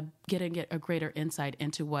in getting a greater insight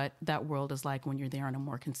into what that world is like when you're there on a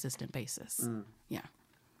more consistent basis. Yeah.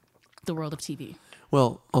 The world of TV.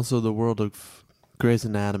 Well, also the world of Grey's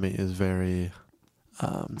Anatomy is very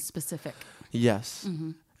specific. Yes.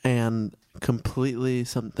 Mm-hmm. And completely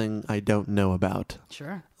something I don't know about.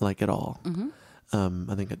 Sure. Like at all. Mm-hmm.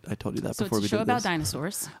 I think I told you that before we did this. So it's a show about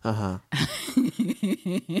dinosaurs. Uh-huh.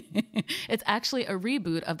 It's actually a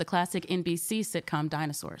reboot of the classic NBC sitcom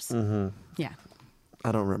Dinosaurs. Mm-hmm. Yeah.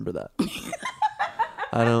 I don't remember that.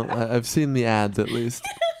 I've seen the ads at least.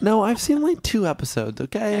 No, I've seen like 2 episodes,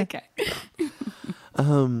 okay? Okay.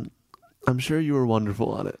 I'm sure you were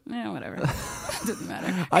wonderful on it. Yeah, whatever. Doesn't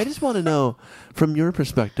matter. I just want to know, from your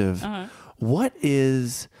perspective, what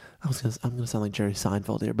is... I'm gonna sound like Jerry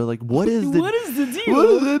Seinfeld here, but like, what is the deal? What is the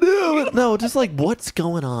deal? No, just like, what's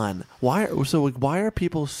going on? Why are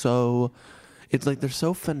people so? It's like they're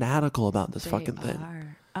so fanatical about this fucking thing.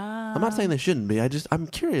 I'm not saying they shouldn't be. I'm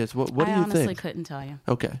curious. What do you think? I honestly couldn't tell you.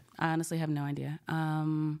 Okay. I honestly have no idea.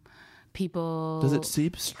 People. Does it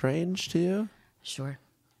seem strange to you? Sure.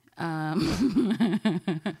 That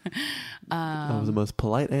was the most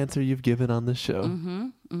polite answer you've given on this show. Mm-hmm.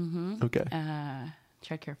 Mm-hmm. Okay.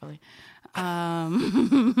 Tread carefully. But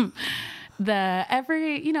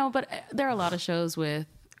there are a lot of shows with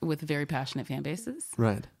very passionate fan bases.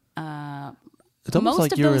 Right. It's almost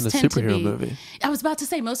like you're in a superhero movie. I was about to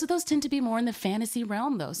say, most of those tend to be more in the fantasy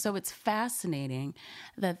realm, though. So it's fascinating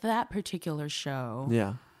that particular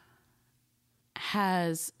show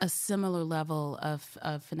has a similar level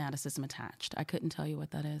of fanaticism attached. I couldn't tell you what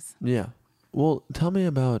that is. Yeah. Well, tell me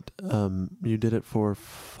about, you did it for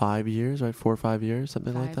 5 years, right? 4 or 5 years,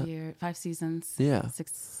 something like that? 5 seasons. Yeah.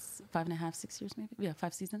 5.5, 6 years maybe. Yeah,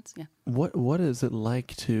 5 seasons, yeah. What is it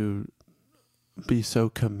like to be so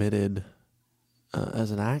committed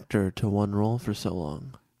as an actor to one role for so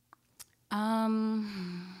long?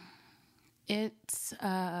 It's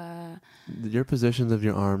Your positions of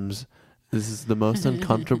your arms. This is the most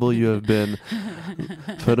uncomfortable you have been.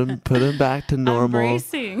 Put them back to normal. I'm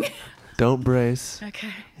bracing. Don't brace.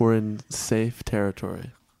 Okay. We're in safe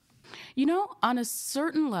territory. You know, on a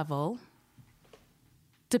certain level,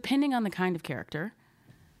 depending on the kind of character,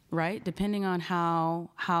 right? Depending on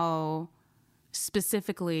how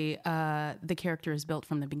specifically the character is built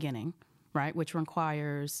from the beginning, right? Which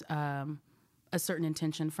requires a certain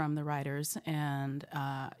intention from the writers, and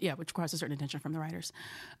which requires a certain intention from the writers.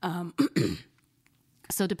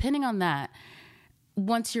 So depending on that,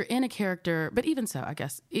 once you're in a character, but even so, I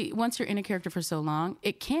guess, once you're in a character for so long,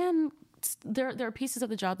 it can, there are pieces of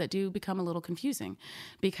the job that do become a little confusing,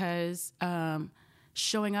 because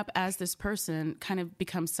showing up as this person kind of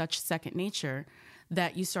becomes such second nature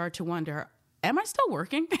that you start to wonder, am I still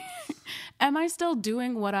working? Am I still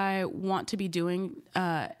doing what I want to be doing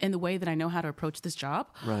in the way that I know how to approach this job?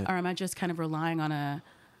 Right. Or am I just kind of relying on a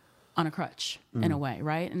crutch in a way,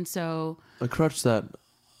 right? And so a crutch that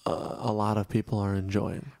a lot of people are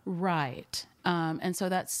enjoying. Right. And so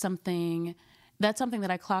that's something that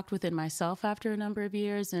I clocked within myself after a number of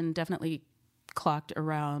years, and definitely clocked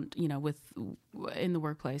around, in the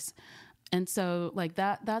workplace. And so like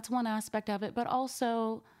that's one aspect of it, but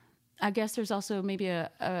also I guess there's also maybe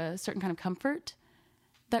a certain kind of comfort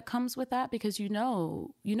that comes with that, because you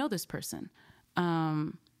know this person,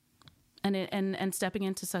 and stepping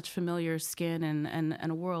into such familiar skin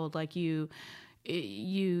and a world, like you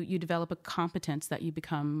develop a competence that you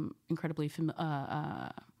become incredibly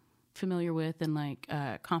familiar with and like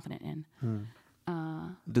confident in.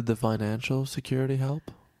 Did the financial security help?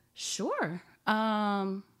 Sure.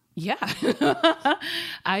 Yeah,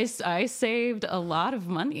 I saved a lot of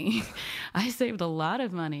money.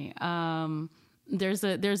 There's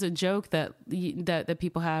a joke that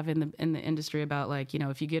people have in the industry about, like,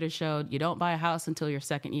 if you get a show, you don't buy a house until your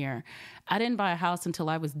second year. I didn't buy a house until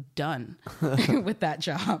I was done with that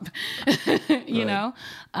job. you know.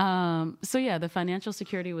 So yeah, the financial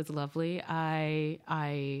security was lovely.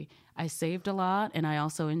 I saved a lot, and I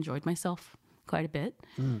also enjoyed myself quite a bit.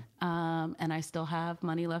 And I still have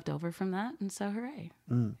money left over from that. And so hooray.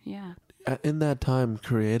 Yeah. In that time,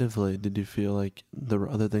 creatively, did you feel like there were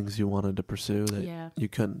other things you wanted to pursue that you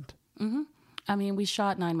couldn't? Mm-hmm. I mean, we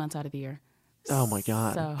shot 9 months out of the year. Oh my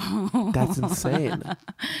God. So that's insane.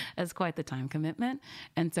 That's quite the time commitment.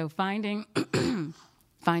 And so finding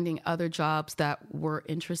other jobs that were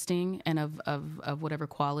interesting and of whatever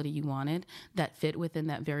quality you wanted that fit within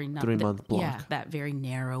that very 3-month block. Yeah, that very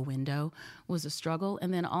narrow window was a struggle.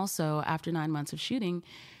 And then also after 9 months of shooting,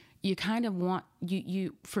 you kind of want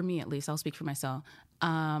you for me at least, I'll speak for myself.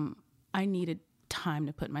 I needed time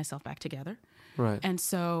to put myself back together. Right. And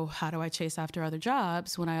so how do I chase after other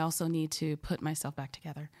jobs when I also need to put myself back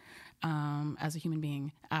together as a human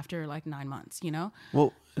being after like 9 months,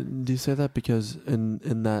 Well, do you say that because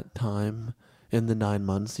in that time, in the 9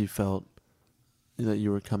 months, you felt that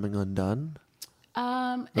you were coming undone?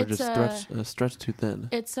 Or It's just stretched too thin?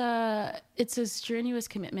 It's a strenuous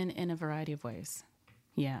commitment in a variety of ways.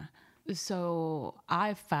 Yeah. So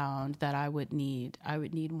I found that I would need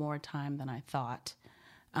more time than I thought.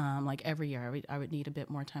 Like every year, I would need a bit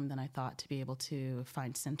more time than I thought to be able to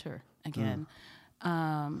find center again.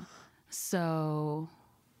 So,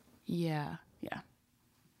 yeah.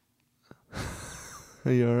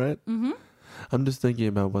 Are you all right? Mm-hmm. I'm just thinking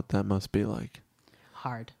about what that must be like.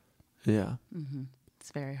 Hard. Yeah. Mm-hmm.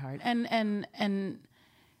 It's very hard. And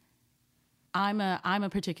I'm a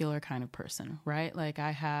particular kind of person, right? Like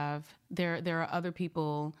there are other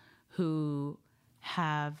people who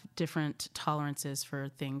have different tolerances for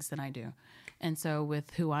things than I do. And so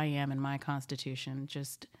with who I am and my constitution,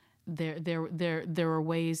 just there were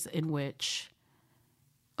ways in which,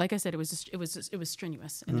 like I said, it was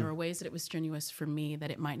strenuous, and there were ways that it was strenuous for me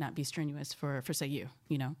that it might not be strenuous for say you,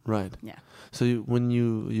 Right. Yeah. So when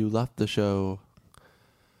you left the show,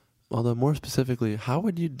 although more specifically, how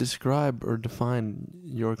would you describe or define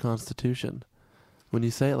your constitution? When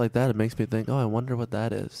you say it like that, it makes me think, I wonder what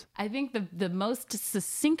that is. I think the most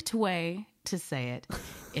succinct way to say it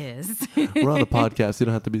is... We're on a podcast. You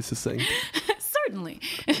don't have to be succinct. Certainly.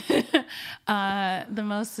 The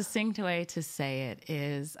most succinct way to say it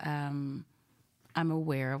is I'm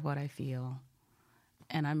aware of what I feel,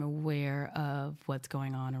 and I'm aware of what's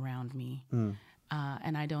going on around me.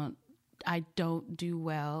 And I don't do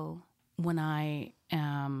well when I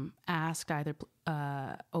am asked either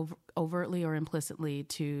overtly or implicitly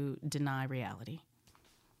to deny reality.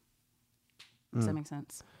 Does that make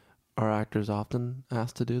sense? Are actors often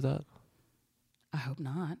asked to do that? I hope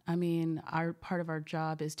not. I mean, part of our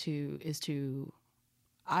job is to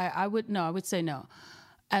I would say no.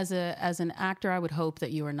 As an actor, I would hope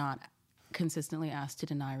that you are not consistently asked to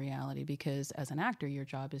deny reality, because as an actor, your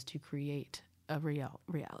job is to create a reality,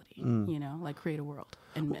 you know, like create a world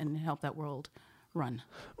and help that world run.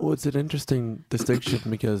 Well, it's an interesting distinction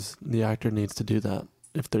because the actor needs to do that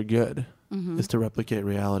if they're good, is to replicate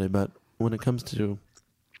reality. But when it comes to,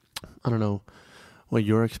 I don't know what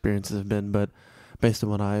your experiences have been, but based on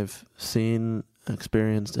what I've seen,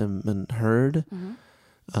 experienced, and heard,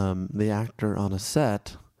 the actor on a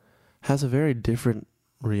set has a very different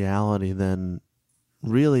reality than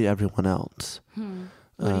really everyone else.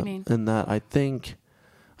 What do you mean? And that I think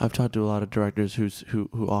I've talked to a lot of directors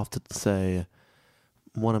who often say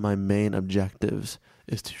one of my main objectives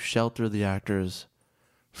is to shelter the actors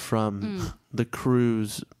from the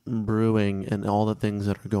crew's brewing and all the things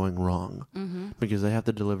that are going wrong, because they have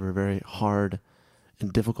to deliver a very hard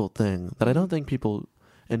and difficult thing that I don't think people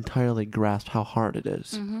entirely grasp how hard it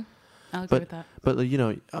is. I'll agree with that. But you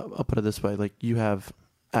know, I'll put it this way: like you have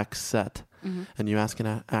X set, and you ask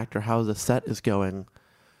an actor how the set is going.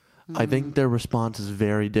 I think their response is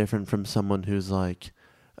very different from someone who's like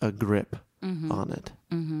a grip on it.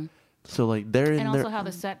 So like they're in and there. also how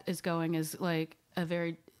the set is going is like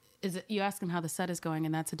you ask them how the set is going,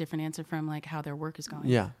 and that's a different answer from like how their work is going.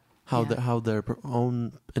 Yeah, how their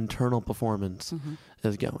own internal performance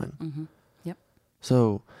is going. Yep.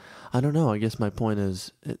 So I don't know. I guess my point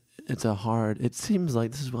is it's a hard. It seems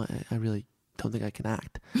like this is why I really don't think I can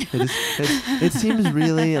act. It seems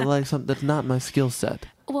really like something that's not my skill set.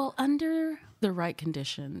 Well, under the right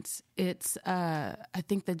conditions, it's I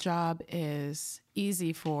think the job is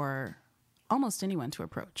easy for almost anyone to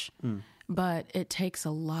approach, but it takes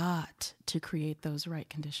a lot to create those right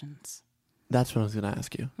conditions. That's what I was going to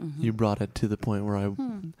ask you. You brought it to the point where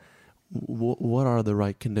what are the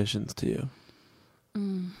right conditions to you?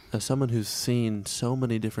 As someone who's seen so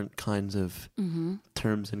many different kinds of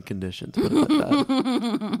terms and conditions, put it like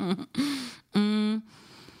that.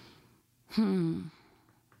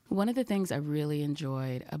 One of the things I really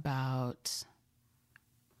enjoyed about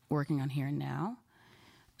working on Here and Now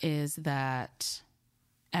is that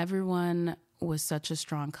everyone was such a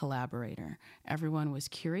strong collaborator. Everyone was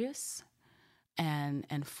curious and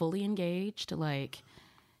fully engaged, like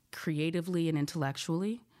creatively and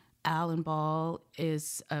intellectually. Alan Ball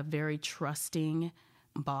is a very trusting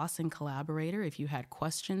boss and collaborator. If you had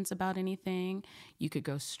questions about anything, you could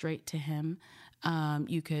go straight to him.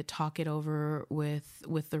 You could talk it over with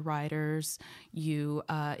the writers.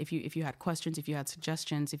 If you had questions, if you had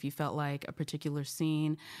suggestions, if you felt like a particular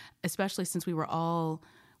scene, especially since we were all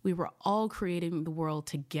creating the world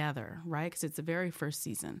together, right? Because it's the very first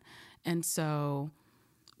season, and so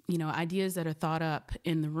ideas that are thought up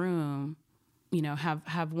in the room,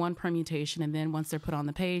 have one permutation, and then once they're put on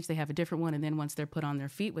the page, they have a different one, and then once they're put on their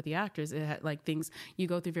feet with the actors, you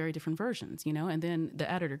go through very different versions, and then the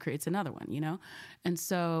editor creates another one, and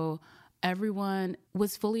so everyone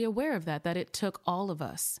was fully aware of that it took all of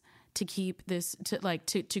us to keep this,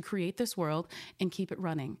 to create this world and keep it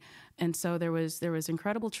running. And so there was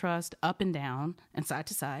incredible trust up and down and side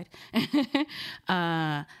to side.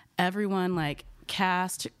 Everyone,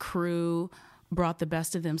 cast, crew, brought the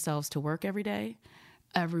best of themselves to work every day.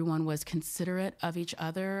 Everyone was considerate of each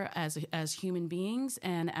other as human beings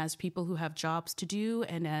and as people who have jobs to do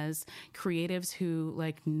and as creatives who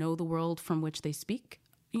know the world from which they speak,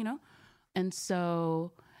 And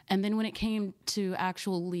so, and then when it came to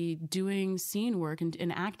actually doing scene work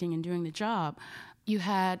and acting and doing the job, you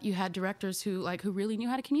had directors who really knew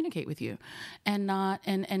how to communicate with you and not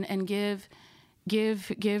and give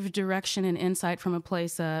direction and insight from a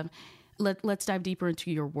place of let's dive deeper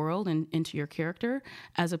into your world and into your character,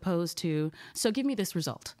 as opposed to, so give me this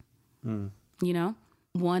result.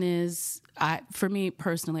 One is, for me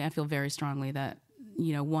personally, I feel very strongly that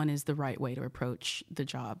one is the right way to approach the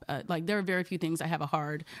job. There are very few things I have a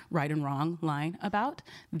hard right and wrong line about.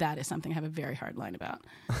 That is something I have a very hard line about.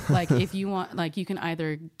 If you want, you can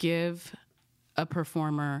either give a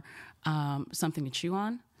performer something to chew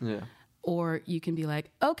on. Yeah. Or you can be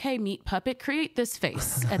like, okay, meat puppet, create this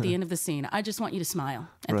face at the end of the scene. I just want you to smile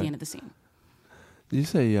at the end of the scene. Did you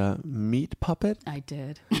say meat puppet? I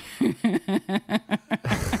did.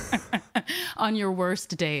 On your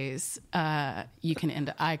worst days, you can end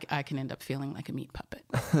up, I can end up feeling like a meat puppet.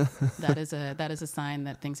 That is a sign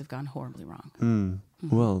that things have gone horribly wrong.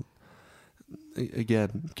 Well,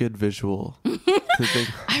 again, good visual.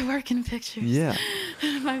 I work in pictures. Yeah.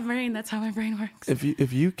 My brain, that's how my brain works.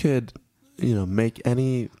 If you could, make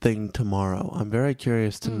anything tomorrow, I'm very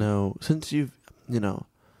curious to know, since you've, I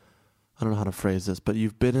don't know how to phrase this, but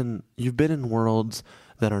you've been in worlds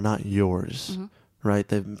that are not yours, right?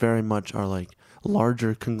 They very much are like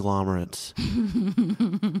larger conglomerates.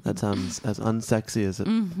 That sounds as unsexy as it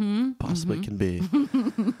possibly can be.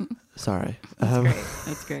 Sorry.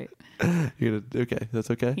 That's great. Okay, that's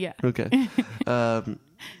okay? Yeah. Okay.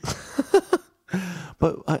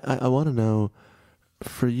 But I want to know,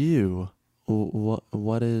 for you,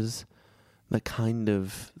 what is the kind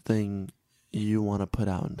of thing you want to put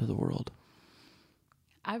out into the world?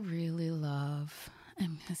 I really love,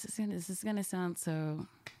 and this is gonna sound so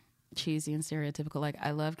cheesy and stereotypical. Like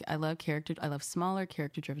I love smaller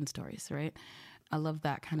character-driven stories, right? I love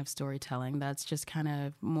that kind of storytelling. That's just kind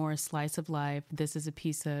of more slice of life. This is a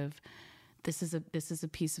piece of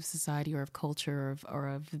society or of culture or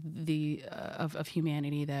of the of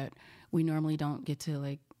humanity that we normally don't get to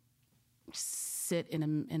like sit in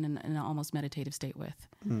an almost meditative state with.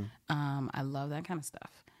 I love that kind of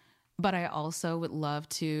stuff. But I also would love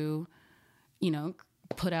to,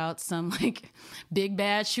 put out some like big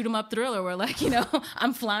bad shoot 'em up thriller where like,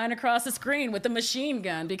 I'm flying across the screen with a machine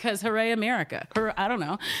gun because hooray America. I don't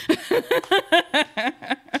know.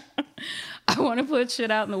 I want to put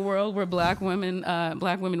shit out in the world where black women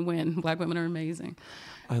win. Black women are amazing.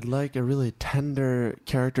 I'd like a really tender,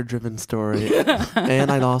 character-driven story, and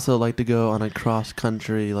I'd also like to go on a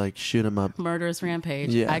cross-country, like, shoot-'em-up. Murderous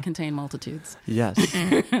rampage. Yeah. I contain multitudes. Yes.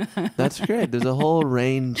 That's great. There's a whole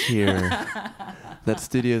range here that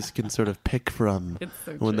studios can sort of pick from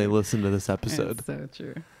when they listen to this episode. It's so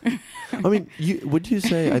true. I mean, would you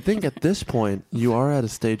say, I think at this point, you are at a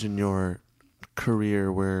stage in your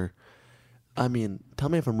career where, I mean, tell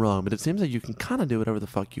me if I'm wrong, but it seems like you can kind of do whatever the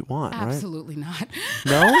fuck you want, Absolutely right?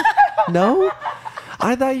 not. No? No?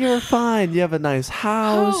 I thought you were fine. You have a nice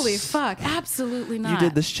house. Holy fuck. Absolutely not. You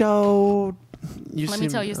did the show. Let me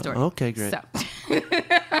tell you a story. Okay, great. So.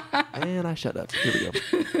 And I shut up. Here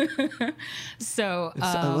we go. So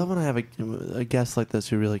I love when I have a guest like this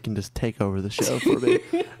who really can just take over the show for me.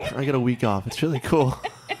 I get a week off. It's really cool.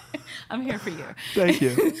 I'm here for you. Thank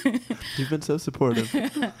you. You've been so supportive.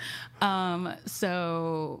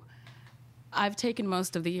 So I've taken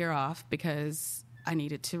most of the year off because I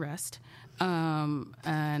needed to rest. And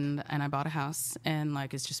I bought a house, and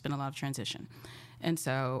like it's just been a lot of transition. And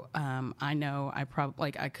so I know I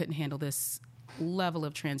couldn't handle this level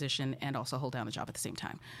of transition and also hold down a job at the same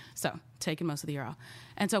time. So taking most of the year off.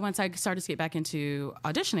 And so once I started to get back into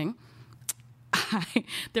auditioning,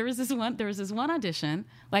 there was this one audition.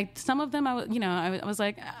 Like some of them, I was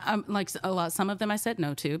like a lot. Some of them I said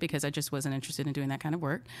no to because I just wasn't interested in doing that kind of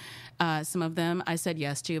work. Some of them I said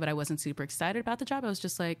yes to, but I wasn't super excited about the job. I was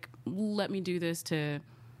just like, let me do this to,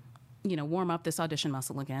 warm up this audition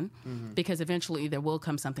muscle again, because eventually there will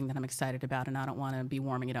come something that I'm excited about, and I don't want to be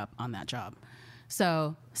warming it up on that job.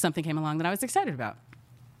 So something came along that I was excited about.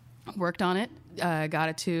 Worked on it, got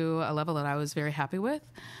it to a level that I was very happy with.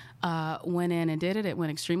 Went in and did it. It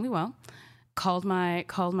went extremely well. Called my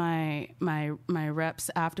reps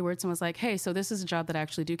afterwards and was like, hey, so this is a job that I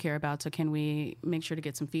actually do care about. So can we make sure to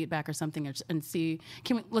get some feedback or something and see,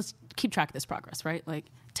 let's keep track of this progress, right? Like,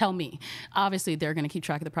 tell me. Obviously, they're going to keep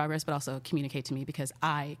track of the progress, but also communicate to me because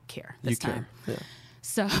I care this time. Yeah.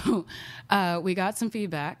 So we got some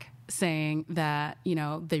feedback saying that,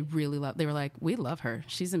 they were like, we love her.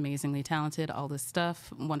 She's amazingly talented, all this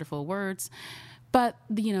stuff, wonderful words. But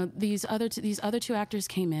these other two actors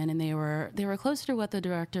came in and they were closer to what the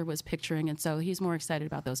director was picturing, and so he's more excited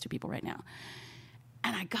about those two people right now.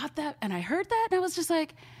 And I got that, and I heard that, and I was just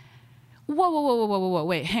like, whoa,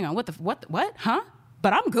 wait, hang on, what, huh?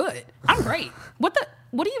 But I'm good, I'm great. What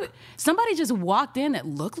do you? Somebody just walked in that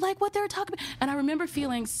looked like what they were talking about, and I remember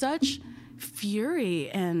feeling such fury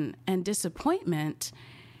and disappointment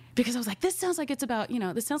because I was like, this sounds like it's about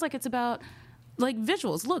like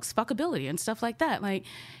visuals, looks, fuckability, and stuff like that. Like,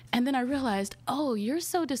 and then I realized, oh, you're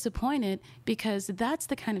so disappointed because that's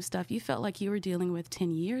the kind of stuff you felt like you were dealing with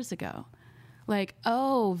 10 years ago. Like,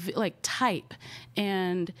 like type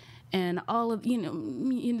and all of,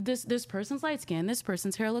 this person's light skin, this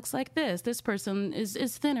person's hair looks like this person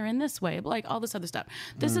is thinner in this way, like all this other stuff.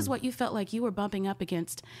 This is what you felt like you were bumping up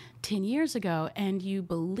against 10 years ago, and you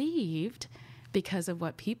believed, because of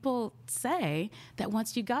what people say, that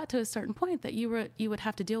once you got to a certain point that you would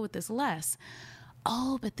have to deal with this less.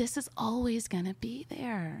 Oh, but this is always going to be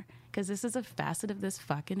there because this is a facet of this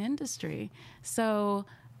fucking industry. So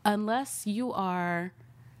unless you are,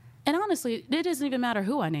 and honestly, it doesn't even matter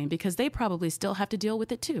who I name because they probably still have to deal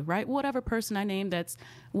with it too, right? Whatever person I name that's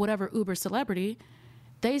whatever uber celebrity,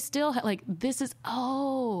 they still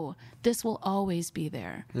this will always be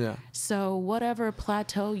there. Yeah. So whatever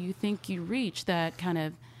plateau you think you reach that kind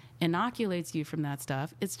of inoculates you from that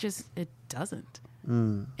stuff, it doesn't.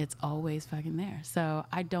 It's always fucking there. So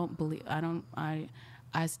I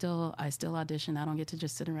still audition. I don't get to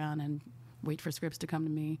just sit around and wait for scripts to come to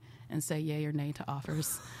me and say yay or nay to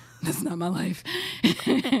offers. That's not my life.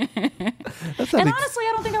 And honestly,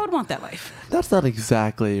 I don't think I would want that life. That's not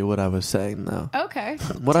exactly what I was saying, though. Okay.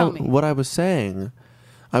 What I was saying,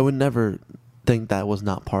 I would never think that was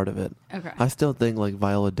not part of it. Okay. I still think like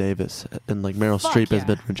Viola Davis and like Meryl Streep has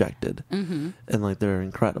been rejected, and like they're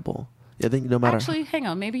incredible. I think no matter. Actually, hang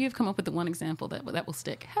on. Maybe you've come up with the one example that will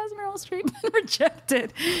stick. Has Meryl Streep been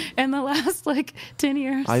rejected in the last 10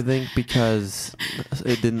 years? I think because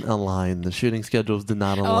it didn't align. The shooting schedules did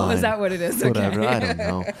not align. Oh, is that what it is? Whatever. Okay. I don't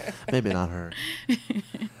know. Maybe not her.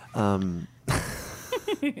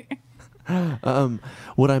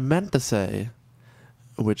 What I meant to say,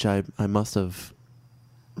 which I must have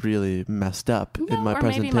really messed up in my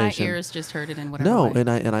presentation. Maybe my ears just heard it in whatever No, way.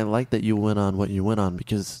 and I like that you went on what you went on,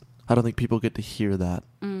 because I don't think people get to hear that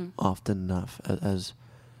often enough, as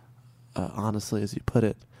honestly as you put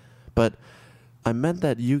it. But I meant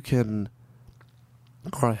that you can,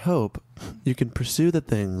 or I hope, you can pursue the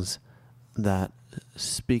things that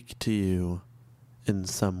speak to you in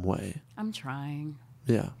some way. I'm trying.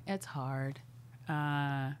 Yeah. It's hard.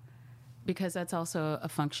 Because that's also a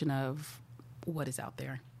function of what is out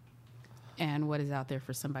there. And what is out there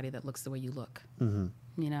for somebody that looks the way you look. Mm-hmm.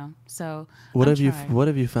 You know? So what have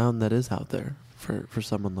you found that is out there for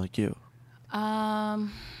someone like you?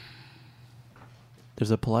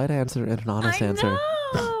 There's a polite answer and an honest answer.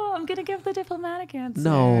 No, I'm gonna give the diplomatic answer.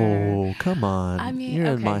 No, come on. I mean, you're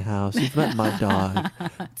in my house. You've met my dog.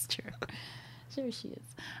 That's true. Sure she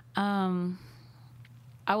is.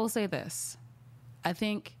 I will say this. I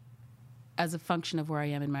think as a function of where I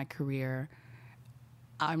am in my career,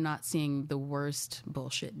 I'm not seeing the worst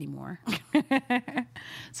bullshit anymore.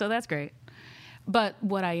 So that's great. But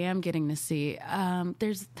what I am getting to see,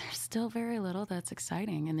 there's still very little that's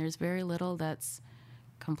exciting, and there's very little that's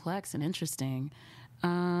complex and interesting.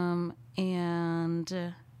 And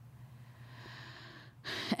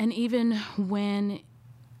even when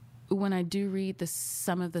I do read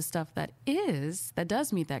some of the stuff that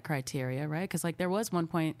does meet that criteria, right? Because there was one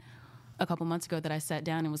point a couple months ago that I sat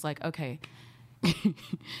down and was like, okay,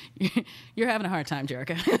 you're having a hard time,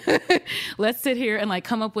 Jerrica. Let's sit here and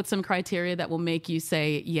come up with some criteria that will make you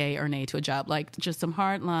say yay or nay to a job. Just some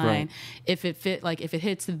hard line. Right. If it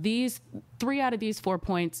hits these 3 out of these 4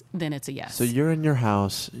 points, then it's a yes. So you're in your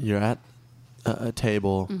house, you're at a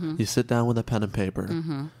table, you sit down with a pen and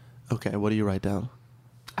paper. Okay, what do you write down?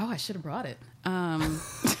 Oh, I should have brought it.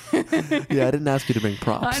 Yeah, I didn't ask you to bring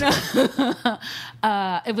props. I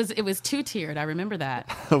know. It was 2-tiered. I remember that.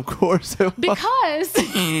 Of course it was. Because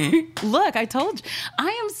look, I told you,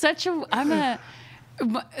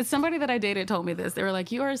 somebody that I dated told me this. They were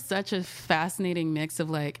like, you are such a fascinating mix of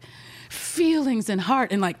feelings and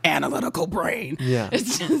heart and analytical brain. Yeah.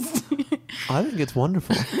 It's just I think it's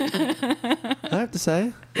wonderful. I have to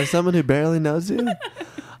say, as someone who barely knows you,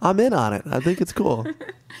 I'm in on it. I think it's cool.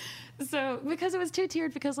 So, because it was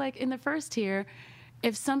 2-tiered, because in the first tier,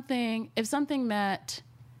 if something met,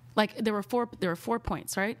 there were 4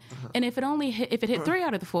 points, right? And if it hit 3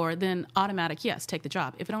 out of the 4, then automatic yes, take the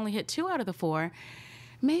job. If it only hit 2 out of the 4,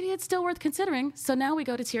 maybe it's still worth considering. So now we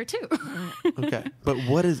go to tier 2. Okay, but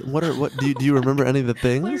what do you remember any of the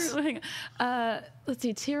things? Let's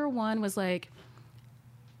see. Tier 1 was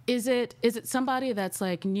is it somebody that's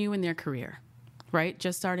new in their career? Right?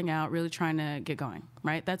 Just starting out, really trying to get going,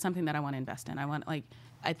 right? That's something that I want to invest in.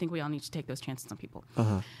 I think we all need to take those chances on people.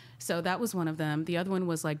 So that was one of them. The other one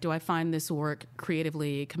was do I find this work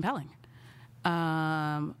creatively compelling?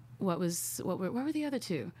 What were the other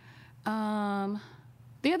two?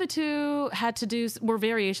 The other two were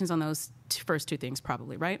variations on those first 2 things,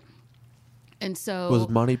 probably, right? And so was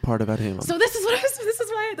money part of any of them? So this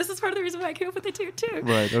is part of the reason why I came up with the tier 2.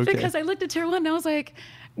 Right, okay. Because I looked at tier 1 and I was like,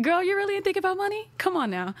 girl, you really think about money? Come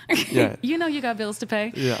on now. Yeah. You know you got bills to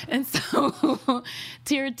pay. Yeah. And so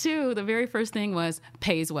tier 2, the very first thing was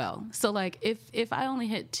pays well. So if I only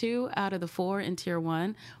hit 2 out of the 4 in tier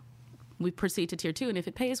 1, we proceed to tier 2, and if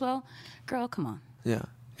it pays well, girl, come on. Yeah,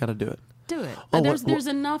 gotta do it. Do it. Oh, there's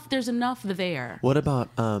enough there. What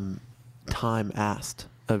about time asked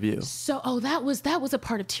of you? So, that was a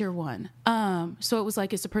part of tier 1. So it was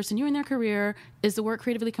is the person new in their career? Is the work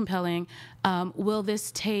creatively compelling? Will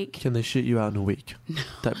this take? Can they shoot you out in a week?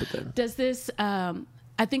 Type of thing. Does this? I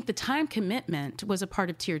think the time commitment was a part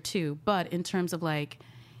of tier 2, but in terms of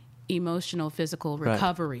emotional, physical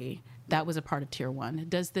recovery, that was a part of tier 1.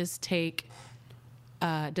 Does this take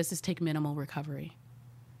minimal recovery?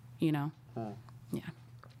 You know? Yeah.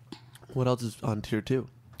 What else is on tier 2?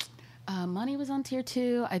 Money was on tier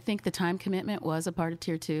 2. I think the time commitment was a part of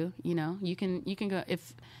tier 2. You know, you can go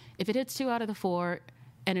if it hits 2 out of the 4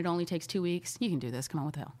 and it only takes 2 weeks, you can do this. Come on,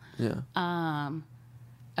 what the hell? Yeah.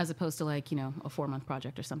 As opposed to like, you know, a 4-month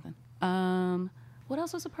project or something. What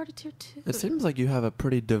else was a part of tier 2? It seems like you have a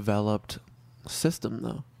pretty developed system,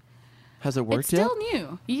 though. Has it worked yet? It's still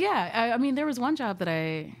new. Yeah. I mean, there was one job that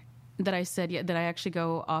I said that I actually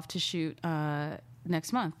go off to shoot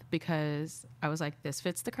next month because I was like, this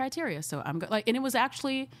fits the criteria. So I'm like, and it was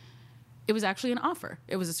actually an offer.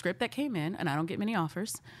 It was a script that came in, and I don't get many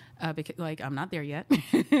offers because like I'm not there yet.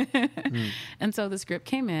 And so the script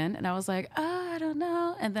came in, and I was like, I don't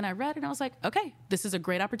know. And then I read it, and I was like, okay, this is a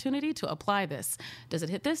great opportunity to apply this. Does it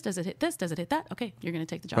hit this? Does it hit this? Does it hit that? Okay, you're going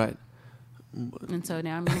to take the job. Right. And so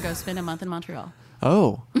now I'm going to go spend a month in Montreal.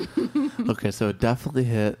 Oh. Okay, so it definitely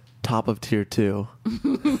hit top of tier 2.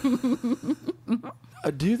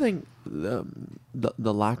 Do you think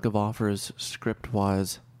the lack of offers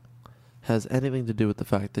script-wise has anything to do with the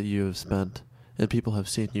fact that you have spent and people have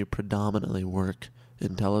seen you predominantly work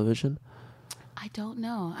in television? I don't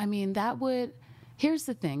know. I mean, that would. Here's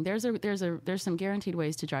the thing. There's some guaranteed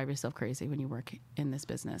ways to drive yourself crazy when you work in this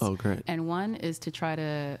business. Oh, great. And one is to try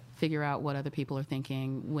to figure out what other people are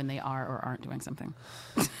thinking when they are or aren't doing something.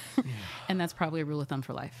 And that's probably a rule of thumb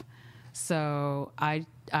for life. So I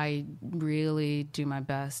really do my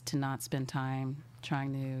best to not spend time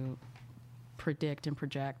trying to predict and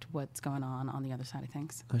project what's going on the other side of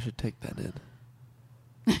things. I should take that in.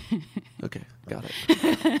 Okay, got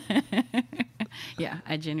it. Yeah,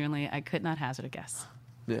 I could not hazard a guess.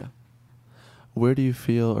 Yeah. Where do you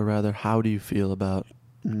feel, or rather, how do you feel about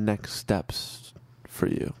next steps for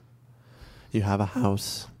you? You have a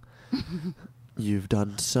house. You've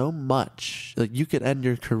done so much. Like, you could end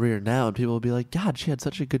your career now, and people will be like, God, she had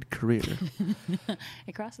such a good career.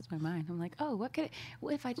 It crosses my mind. I'm like, oh, what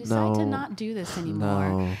if I decide to not do this anymore?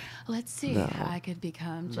 No, let's see. no, I could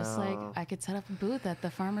become just like, I could set up a booth at the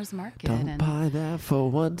farmer's market. Don't buy that for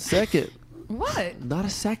 1 second. What? Not a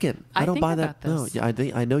second. I don't think buy about that. No, this. yeah,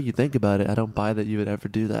 I know you think about it. I don't buy that you would ever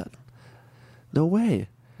do that. No way.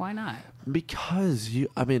 Why not? Because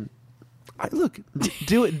look,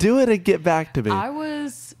 do it and get back to me. I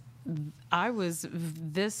was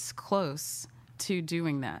this close to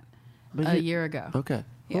doing that a year ago. Okay.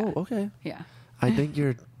 Yeah. Oh, okay. Yeah. I think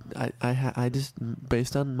you're. I just,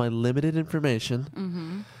 based on my limited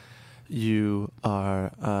information, you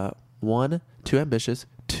are 1, too ambitious,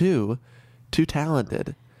 2, too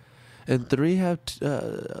talented, and 3, have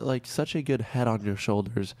like such a good head on your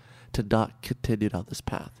shoulders to not continue down this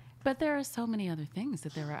path. But there are so many other things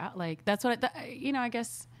that there are out. Like that's what I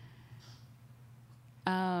guess.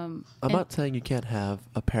 I'm not saying you can't have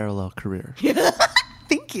a parallel career.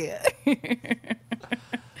 Thank you. I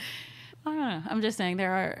don't know. I'm just saying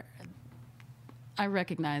I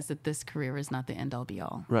recognize that this career is not the end all be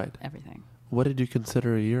all. Right. Everything. What did you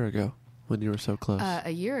consider a year ago when you were so close?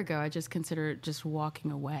 A year ago, I just considered just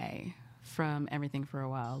walking away from everything for a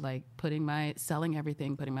while, like selling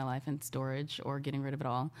everything, putting my life in storage or getting rid of it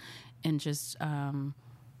all, and just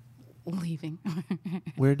leaving.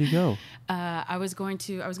 Where'd you go? I was going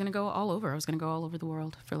to go all over. I was going to go all over the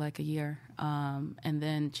world for like a year. And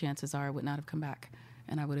then chances are I would not have come back.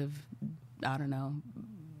 And I would have, I don't know,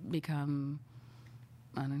 become,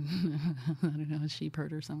 I don't know, a sheep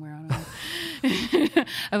herder somewhere. I don't know.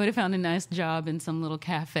 I would have found a nice job in some little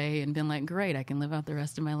cafe and been like, great, I can live out the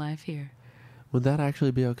rest of my life here. Would that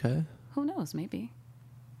actually be okay? Who knows? Maybe.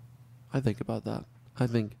 I think about that. I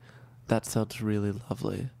think that sounds really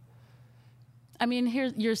lovely. I mean,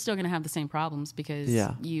 you're still going to have the same problems because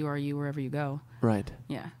you are you wherever you go. Right.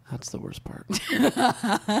 Yeah. That's the worst part.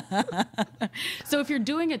 So if you're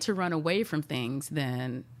doing it to run away from things,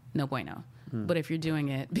 then no bueno. But if you're doing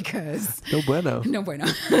it because... No bueno. No bueno.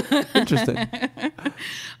 Interesting.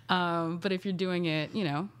 But if you're doing it,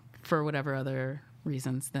 for whatever other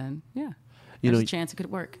reasons, then yeah. There's a chance it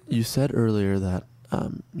could work. You said earlier that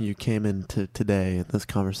you came into today, this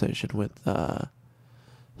conversation, with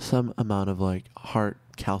some amount of like heart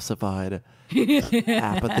calcified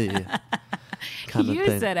apathy kind of thing.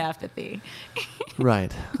 You said apathy.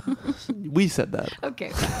 Right. We said that.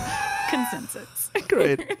 Okay. Consensus.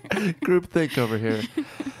 Great. Group think over here.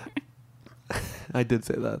 I did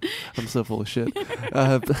say that. I'm so full of shit.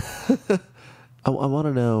 I want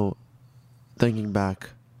to know, thinking back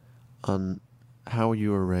on how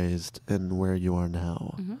you were raised and where you are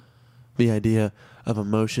now, the idea of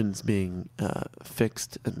emotions being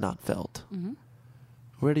fixed and not felt.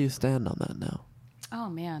 Where do you stand on that now? Oh,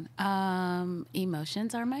 man.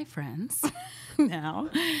 Emotions are my friends now.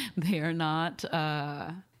 They are not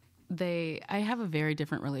I have a very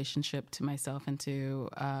different relationship to myself and to,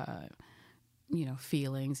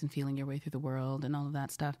 feelings and feeling your way through the world and all of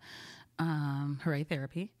that stuff. Hooray,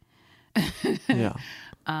 therapy. Yeah.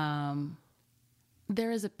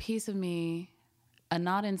 There is a piece of me, a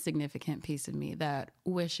not insignificant piece of me, that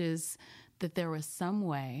wishes that there was some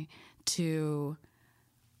way to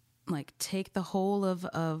like take the whole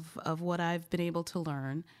of what I've been able to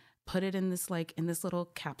learn, put it in this little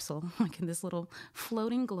capsule, like in this little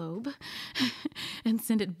floating globe, and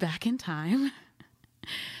send it back in time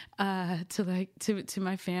to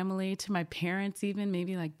my family, to my parents, even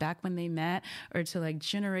maybe like back when they met, or to like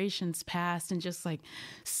generations past, and just like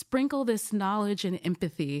sprinkle this knowledge and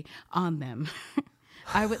empathy on them.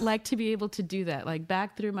 I would like to be able to do that, like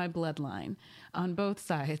back through my bloodline on both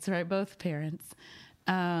sides, right? Both parents.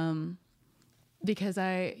 Because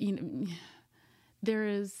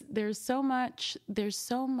there's so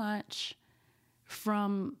much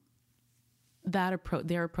from that approach,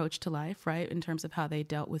 their approach to life, right? In terms of how they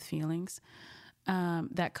dealt with feelings,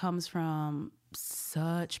 that comes from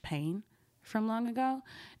such pain from long ago.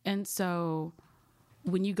 And so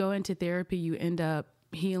when you go into therapy, you end up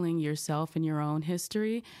healing yourself and your own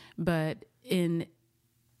history, but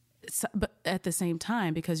at the same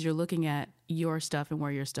time, because you're looking at your stuff and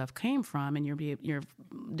where your stuff came from, and you're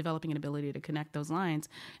developing an ability to connect those lines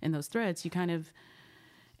and those threads, you kind of,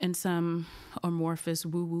 in some amorphous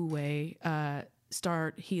woo-woo way,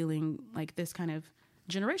 start healing like this kind of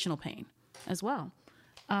generational pain as well.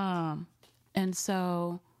 And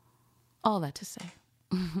so all that to say,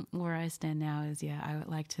 where I stand now is, I would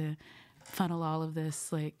like to funnel all of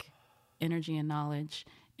this like energy and knowledge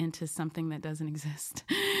into something that doesn't exist,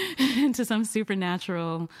 into some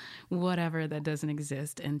supernatural whatever that doesn't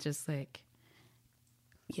exist, and just like,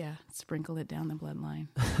 sprinkle it down the bloodline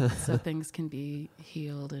so things can be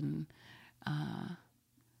healed, and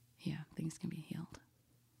things can be healed.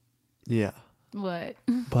 Yeah. What?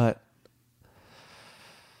 But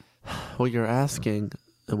what you're asking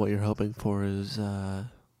and what you're hoping for is, I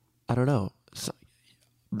don't know.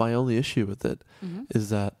 My only issue with it is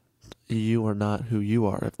that you are not who you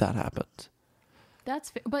are if that happens. That's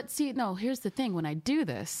fair. But see, no, here's the thing. When I do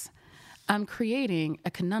this, I'm creating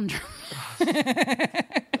a conundrum.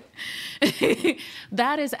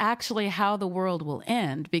 That is actually how the world will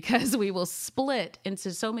end, because we will split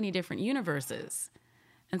into so many different universes.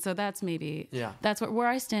 And so that's that's where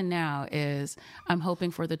I stand now is I'm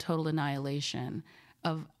hoping for the total annihilation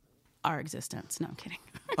of our existence. No, I'm kidding.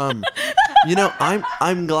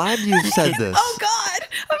 I'm glad you said this. Oh God,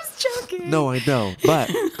 I was joking. No, I know, but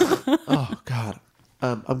oh God,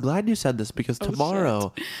 I'm glad you said this, because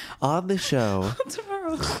tomorrow on the show, what's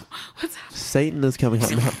happening? Satan is coming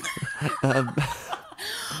up now.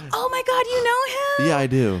 Oh my God, you know him? Yeah, I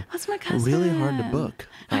do. That's my cousin. Really hard to book,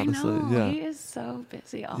 honestly. I know. Yeah. He is so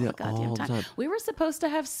busy all the goddamn all the time. We were supposed to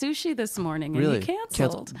have sushi this morning, and Really? he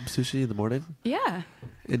canceled. Sushi in the morning? Yeah.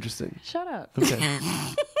 Interesting. Shut up. Okay.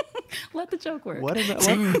 Let the joke work. Why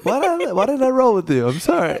did I roll with you? I'm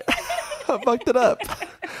sorry. I fucked it up.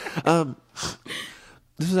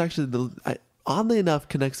 This is actually oddly enough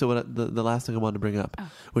connects to what the last thing I wanted to bring up,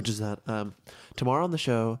 which is that tomorrow on the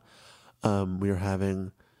show, we are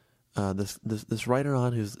having this writer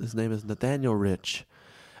on his name is Nathaniel Rich,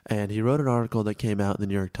 and he wrote an article that came out in the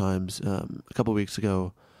New York Times a couple weeks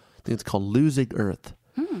ago. I think it's called "Losing Earth,"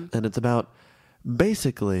 and it's about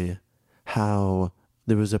basically how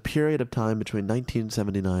there was a period of time between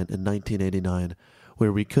 1979 and 1989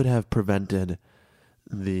 where we could have prevented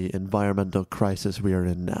the environmental crisis we are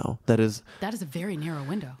in now. That is a very narrow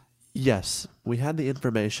window. Yes, we had the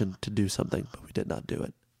information to do something, but we did not do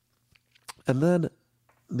it. And then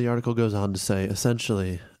the article goes on to say,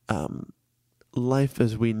 essentially, life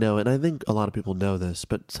as we know, and I think a lot of people know this,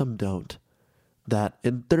 but some don't, that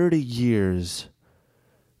in 30 years,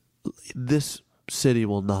 this city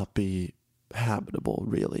will not be habitable,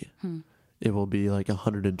 really. It will be like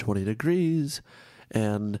 120 degrees,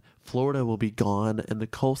 and Florida will be gone, and the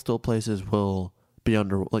coastal places will be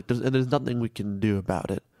under, like, there's nothing we can do about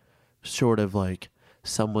it, short of like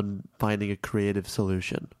someone finding a creative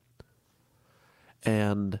solution.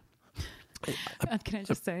 And can I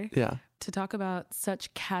just say, to talk about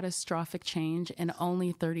such catastrophic change in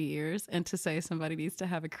only 30 years, and to say somebody needs to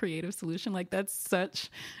have a creative solution, like that's such,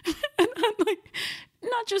 and I'm like,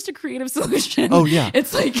 not just a creative solution. Oh yeah,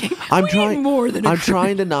 it's like I'm trying more than. I'm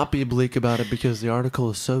trying to not be bleak about it, because the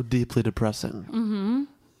article is so deeply depressing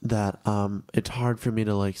that it's hard for me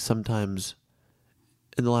to like sometimes.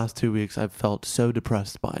 In the last 2 weeks, I've felt so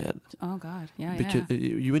depressed by it. Oh God, yeah, because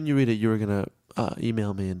you, when you read it, you were gonna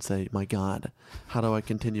email me and say, "My God, how do I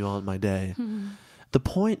continue on my day?" The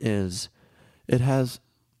point is, it has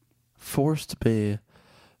forced me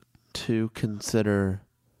to consider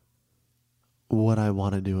what I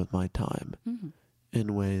want to do with my time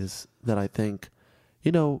in ways that I think,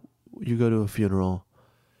 you go to a funeral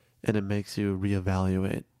and it makes you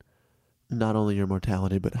reevaluate not only your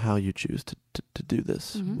mortality, but how you choose to do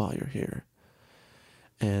this while you're here.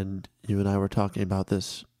 And you and I were talking about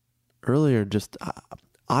this earlier. Just,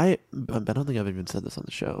 I don't think I've even said this on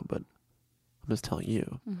the show, but I'm just telling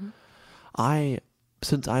you.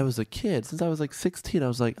 Since I was a kid, since I was like 16, I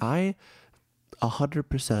was like, I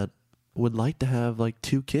 100% would like to have like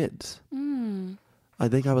 2 kids. I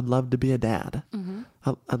think I would love to be a dad.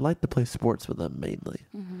 I'd like to play sports with them mainly,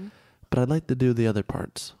 but I'd like to do the other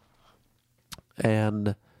parts.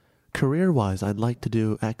 And career-wise, I'd like to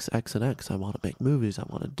do X, X, and X. I want to make movies. I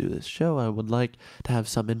want to do this show. I would like to have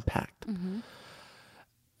some impact. And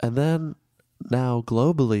then now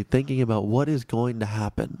globally thinking about what is going to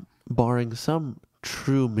happen, barring some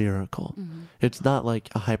true miracle. It's not like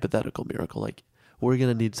a hypothetical miracle. Like, we're going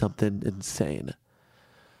to need something insane.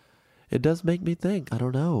 It does make me think, I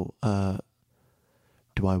don't know,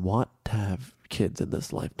 do I want to have kids in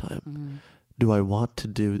this lifetime? Do I want to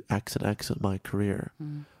do X and X in my career?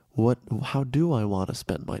 How do I want to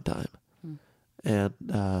spend my time? And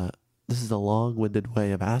this is a long-winded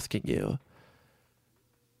way of asking you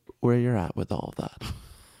where you're at with all of that.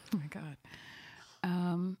 Oh my God.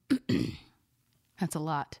 That's a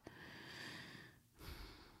lot.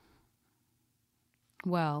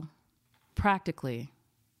 Well, practically,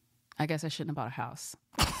 I guess I shouldn't have bought a house.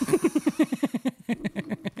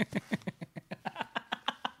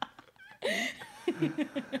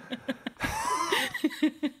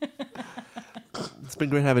 It's been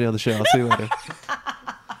great having you on the show. I'll see you later.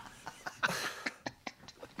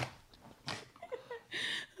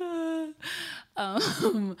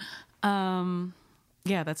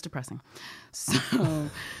 Yeah, that's depressing. So,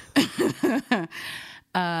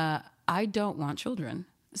 I don't want children.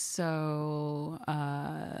 So,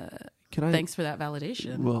 thanks for that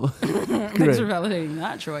validation. Well, thanks for validating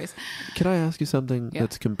that choice. Can I ask you something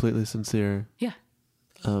that's completely sincere? Yeah.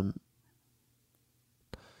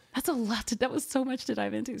 That's a lot. That was so much to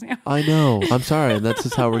dive into, Sam. I know. I'm sorry. That's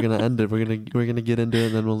just how we're gonna end it. We're gonna get into it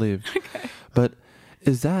and then we'll leave. Okay. But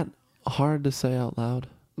is that hard to say out loud?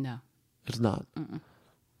 No. It's not.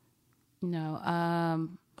 No.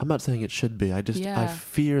 I'm not saying it should be. I Yeah.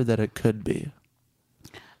 fear that it could be.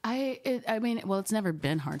 I mean, well, it's never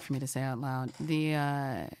been hard for me to say out loud.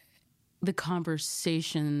 The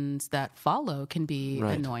conversations that follow can be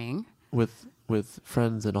annoying. With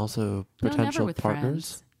friends and also potential never with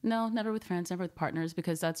partners? Friends. No, never with friends, never with partners,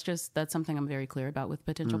 because that's something I'm very clear about with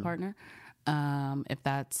potential partner. If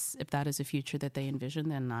that is a future that they envision,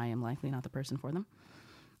 then I am likely not the person for them.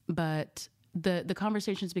 But the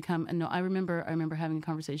conversations become no. I remember having a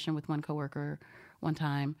conversation with one coworker one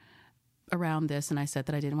time around this, and I said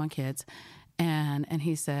that I didn't want kids, and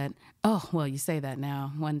he said, "Oh, well, you say that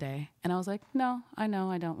now one day," and I was like, "No, I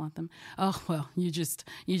know I don't want them." "Oh, well, you just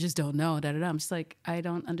don't know." Da da da. I'm just like, I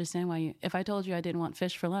don't understand why you. If I told you I didn't want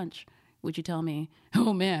fish for lunch, would you tell me,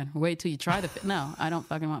 "Oh man, wait till you try the fish"? No, I don't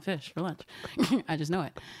fucking want fish for lunch. I just know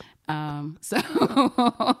it. So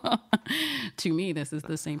to me, this is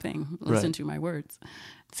the same thing. Listen to my words.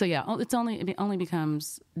 So yeah, it only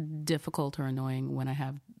becomes difficult or annoying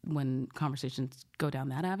when conversations go down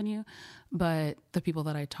that avenue. But the people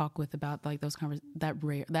that I talk with about like those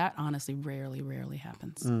that honestly rarely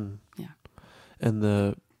happens. Yeah. And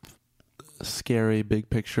the scary big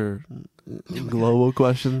picture global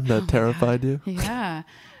question that terrified you? Yeah.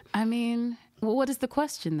 I mean, well, what is the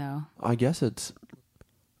question though? I guess it's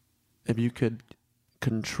if you could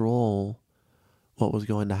control what was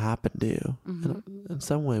going to happen to you. In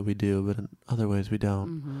some way we do, but in other ways we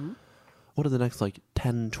don't. What do the next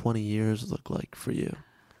 10, 20 years look like for you?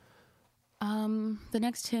 The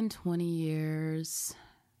next 10, 20 years,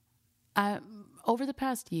 over the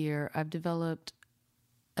past year, I've developed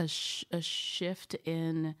a shift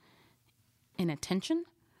in attention.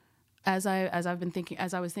 As I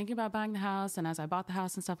was thinking about buying the house, and as I bought the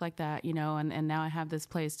house and stuff like that, and now I have this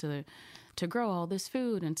place to grow all this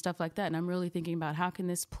food and stuff like that. And I'm really thinking about how can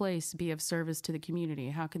this place be of service to the community?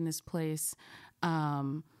 How can this place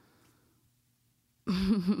help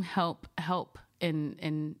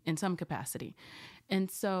in some capacity? And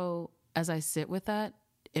so as I sit with that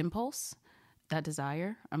impulse, that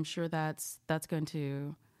desire, I'm sure that's going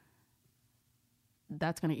to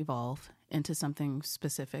evolve into something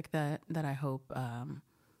specific that I hope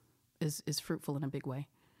is fruitful in a big way.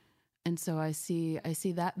 And so I see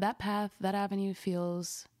that path, that avenue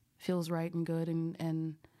feels right and good,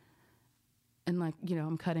 and and like,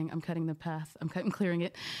 I'm cutting the path. I'm clearing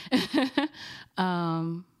it.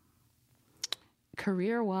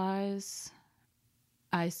 Career wise,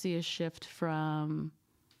 I see a shift from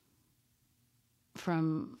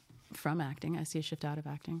acting. I see a shift out of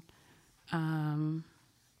acting,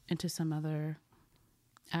 into some other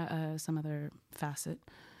facet.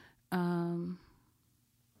 Because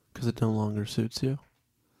it no longer suits you?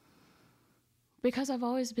 Because I've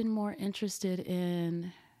always been more interested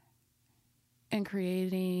in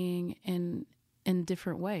creating in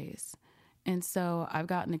different ways. And so I've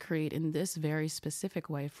gotten to create in this very specific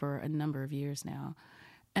way for a number of years now.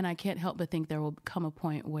 And I can't help but think there will come a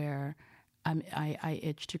point where I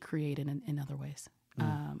itch to create in other ways.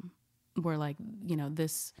 Where like,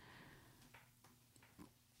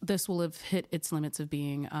 this will have hit its limits of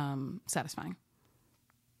being satisfying.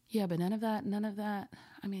 Yeah, but none of that, none of that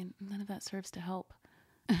serves to help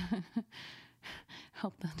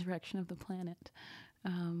the direction of the planet.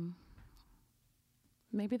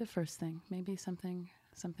 Maybe the first thing, maybe something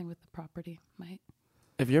with the property might.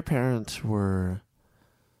 If your parents were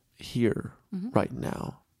here right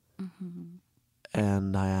now,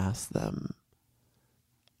 and I asked them,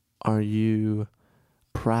 are you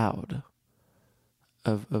proud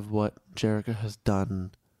of what Jerica has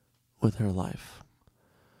done with her life,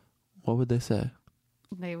 what would they say?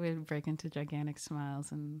 They would break into gigantic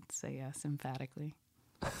smiles and say yes emphatically.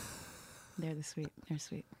 They're sweet.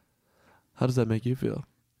 How does that make you feel?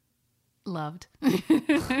 Loved.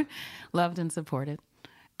 Loved and supported.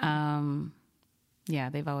 Yeah,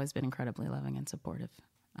 they've always been incredibly loving and supportive.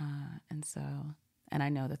 And I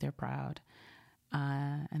know that they're proud.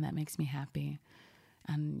 And that makes me happy.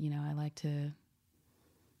 And, I like to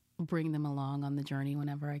bring them along on the journey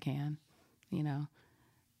whenever I can,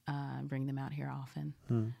 bring them out here often.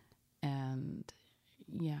 And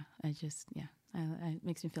it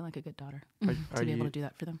makes me feel like a good daughter to be able to do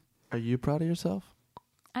that for them. Are you proud of yourself?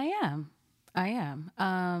 I am.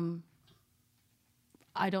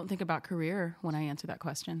 I don't think about career when I answer that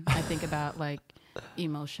question. I think about like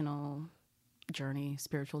emotional journey,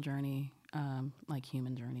 spiritual journey, like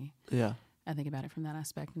human journey. Yeah. I think about it from that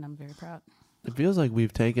aspect, and I'm very proud. It feels like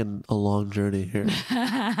we've taken a long journey here.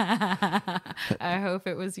 I hope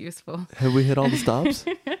it was useful. Have we hit all the stops?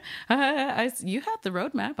 You had the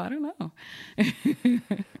roadmap. I don't know.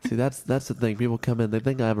 See, that's the thing. People come in, they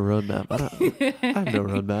think I have a roadmap. I have no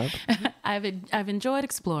roadmap. I've enjoyed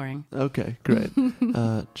exploring. Okay, great.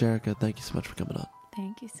 Jerica, thank you so much for coming on.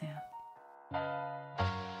 Thank you, Sam.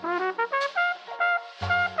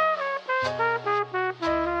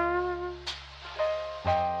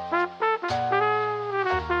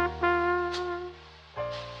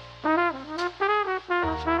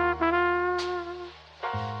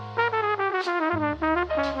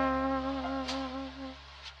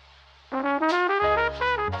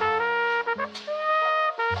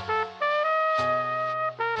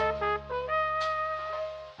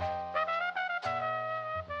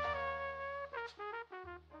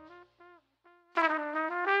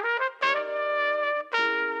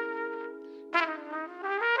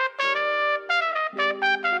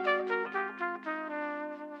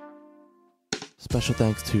 Special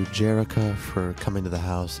thanks to Jerica for coming to the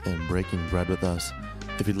house and breaking bread with us.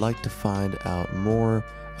 If you'd like to find out more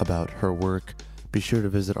about her work, be sure to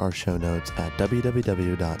visit our show notes at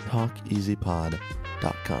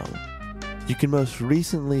www.talkeasypod.com. You can most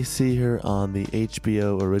recently see her on the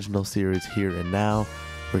HBO original series Here and Now,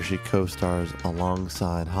 where she co-stars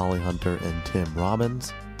alongside Holly Hunter and Tim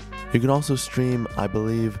Robbins. You can also stream, I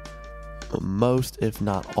believe, most, if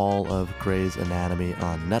not all, of Grey's Anatomy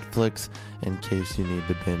on Netflix in case you need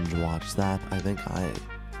to binge watch that. I think I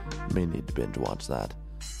may need to binge watch that.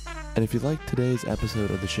 And if you like today's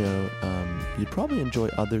episode of the show, you'd probably enjoy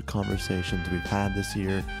other conversations we've had this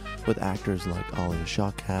year with actors like Alia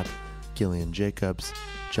Shawkat, Gillian Jacobs,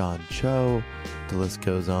 John Cho, the list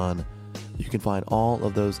goes on. You can find all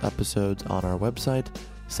of those episodes on our website,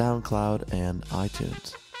 SoundCloud, and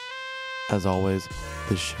iTunes. As always,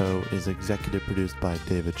 this show is executive produced by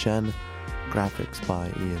David Chen, graphics by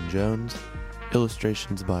Ian Jones,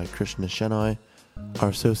 illustrations by Krishna Shenoy. Our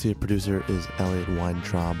associate producer is Elliot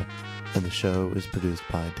Weintraub, and the show is produced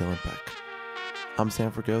by Dylan Peck. I'm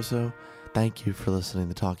Sam Fragoso. Thank you for listening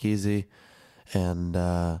to Talk Easy. And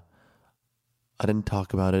I didn't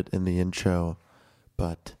talk about it in the intro,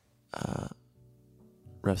 but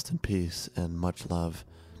rest in peace and much love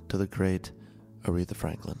to the great Aretha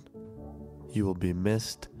Franklin. You will be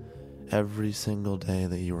missed every single day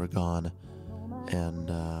that you were gone,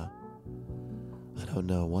 and I don't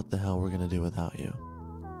know what the hell we're going to do without you.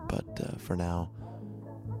 But for now,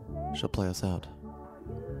 she'll play us out.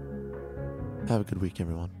 Have a good week,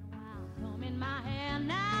 everyone. Comb in my hair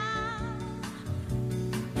now,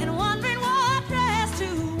 and wondering what dress to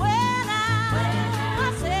wear now.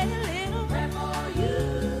 I say a little prayer for you.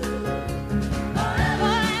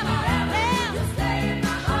 Forever, forever, you stay in my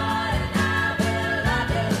heart, and I will love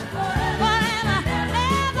you forever,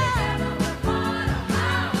 ever. We're part of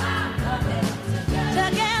how I love it together,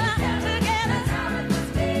 together. That's how it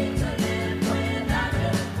must be to live without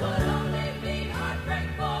you. Would only be heartbreak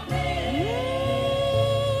for me.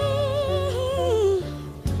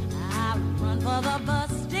 I run for the bus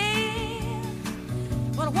stand,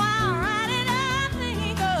 but while riding I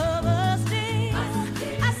think of us still.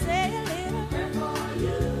 I say a little prayer for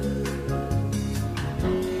you.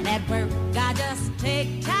 And at work I just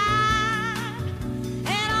take time,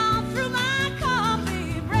 and all through my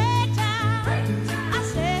coffee break time, I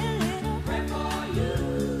say a little prayer for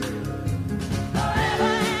you.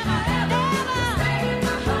 Forever, ever, stay in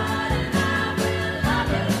my heart, and I will love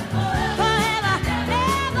you forever,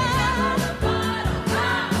 ever. We're part of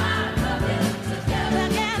how I love you together,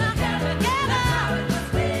 together. That's how it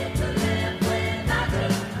must be to live without you.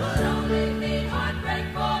 Would only be heartbreak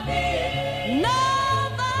for me.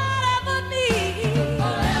 Nobody but me.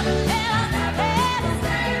 Forever, ever,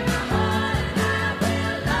 stay in my heart, and I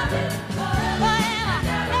will love you forever,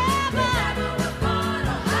 ever. We're part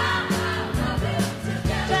of how I love you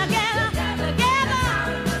together, together. That's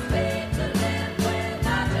how it must be to live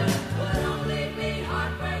without you. Would only be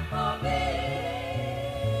heartbreak for me.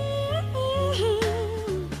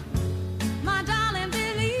 My darling,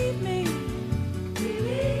 believe me.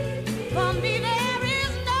 For me there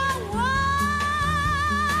is no one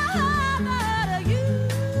but you.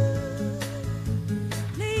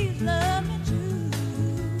 Please love me too.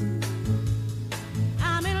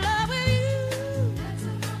 I'm in love with you.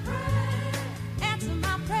 Answer my prayer. Answer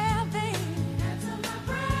my prayer, baby. Answer my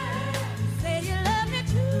prayer. Say you love me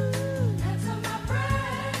too. Answer my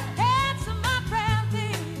prayer. Answer my prayer,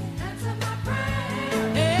 baby. Answer my prayer.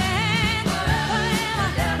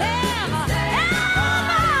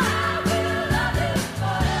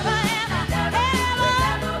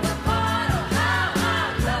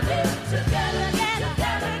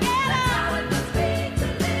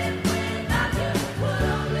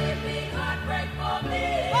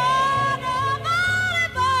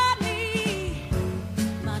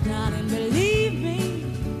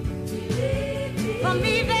 For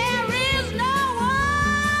me there is no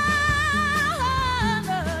one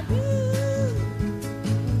but you.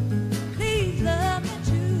 Please love me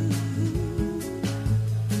too.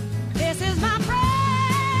 This is my prayer.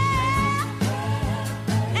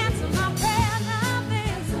 Answer my prayer now,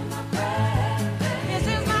 baby. This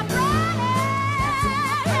is my prayer.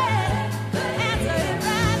 Answer it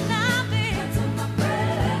right now, baby.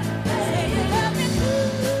 Say you love me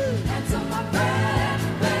too. Answer my prayer.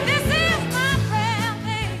 This is my prayer,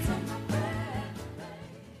 baby.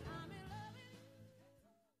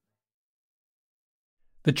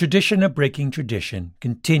 The tradition of breaking tradition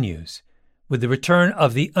continues with the return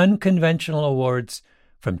of the Unconventional Awards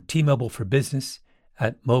from T-Mobile for Business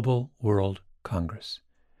at Mobile World Congress.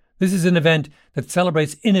 This is an event that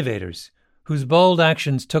celebrates innovators whose bold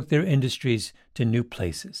actions took their industries to new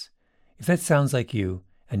places. If that sounds like you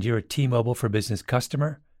and you're a T-Mobile for Business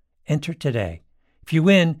customer, enter today. If you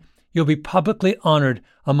win, you'll be publicly honored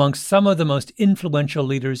amongst some of the most influential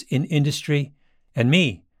leaders in industry, and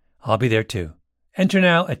me, I'll be there too. Enter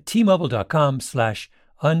now at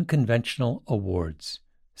tmobile.com/unconventional awards.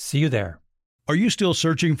 See you there. Are you still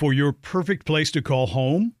searching for your perfect place to call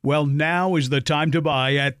home? Well, now is the time to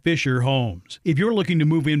buy at Fisher Homes. If you're looking to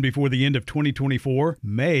move in before the end of 2024,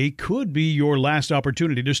 May could be your last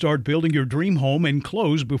opportunity to start building your dream home and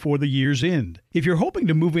close before the year's end. If you're hoping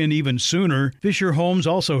to move in even sooner, Fisher Homes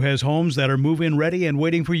also has homes that are move-in ready and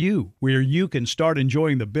waiting for you, where you can start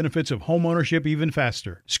enjoying the benefits of homeownership even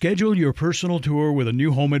faster. Schedule your personal tour with a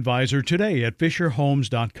new home advisor today at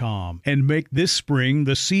FisherHomes.com and make this spring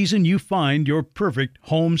the season you find your perfect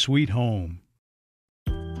home sweet home.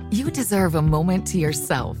 You deserve a moment to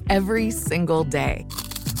yourself every single day.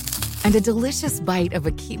 And a delicious bite of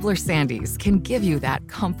a Keebler Sandies can give you that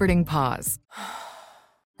comforting pause.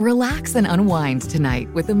 Relax and unwind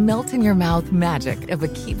tonight with the melt-in-your-mouth magic of a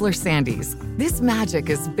Keebler Sandies. This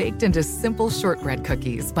magic is baked into simple shortbread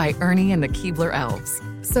cookies by Ernie and the Keebler Elves.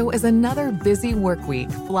 So as another busy work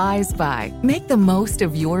week flies by, make the most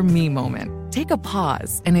of your me moment. Take a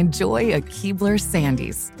pause and enjoy a Keebler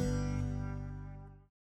Sandies.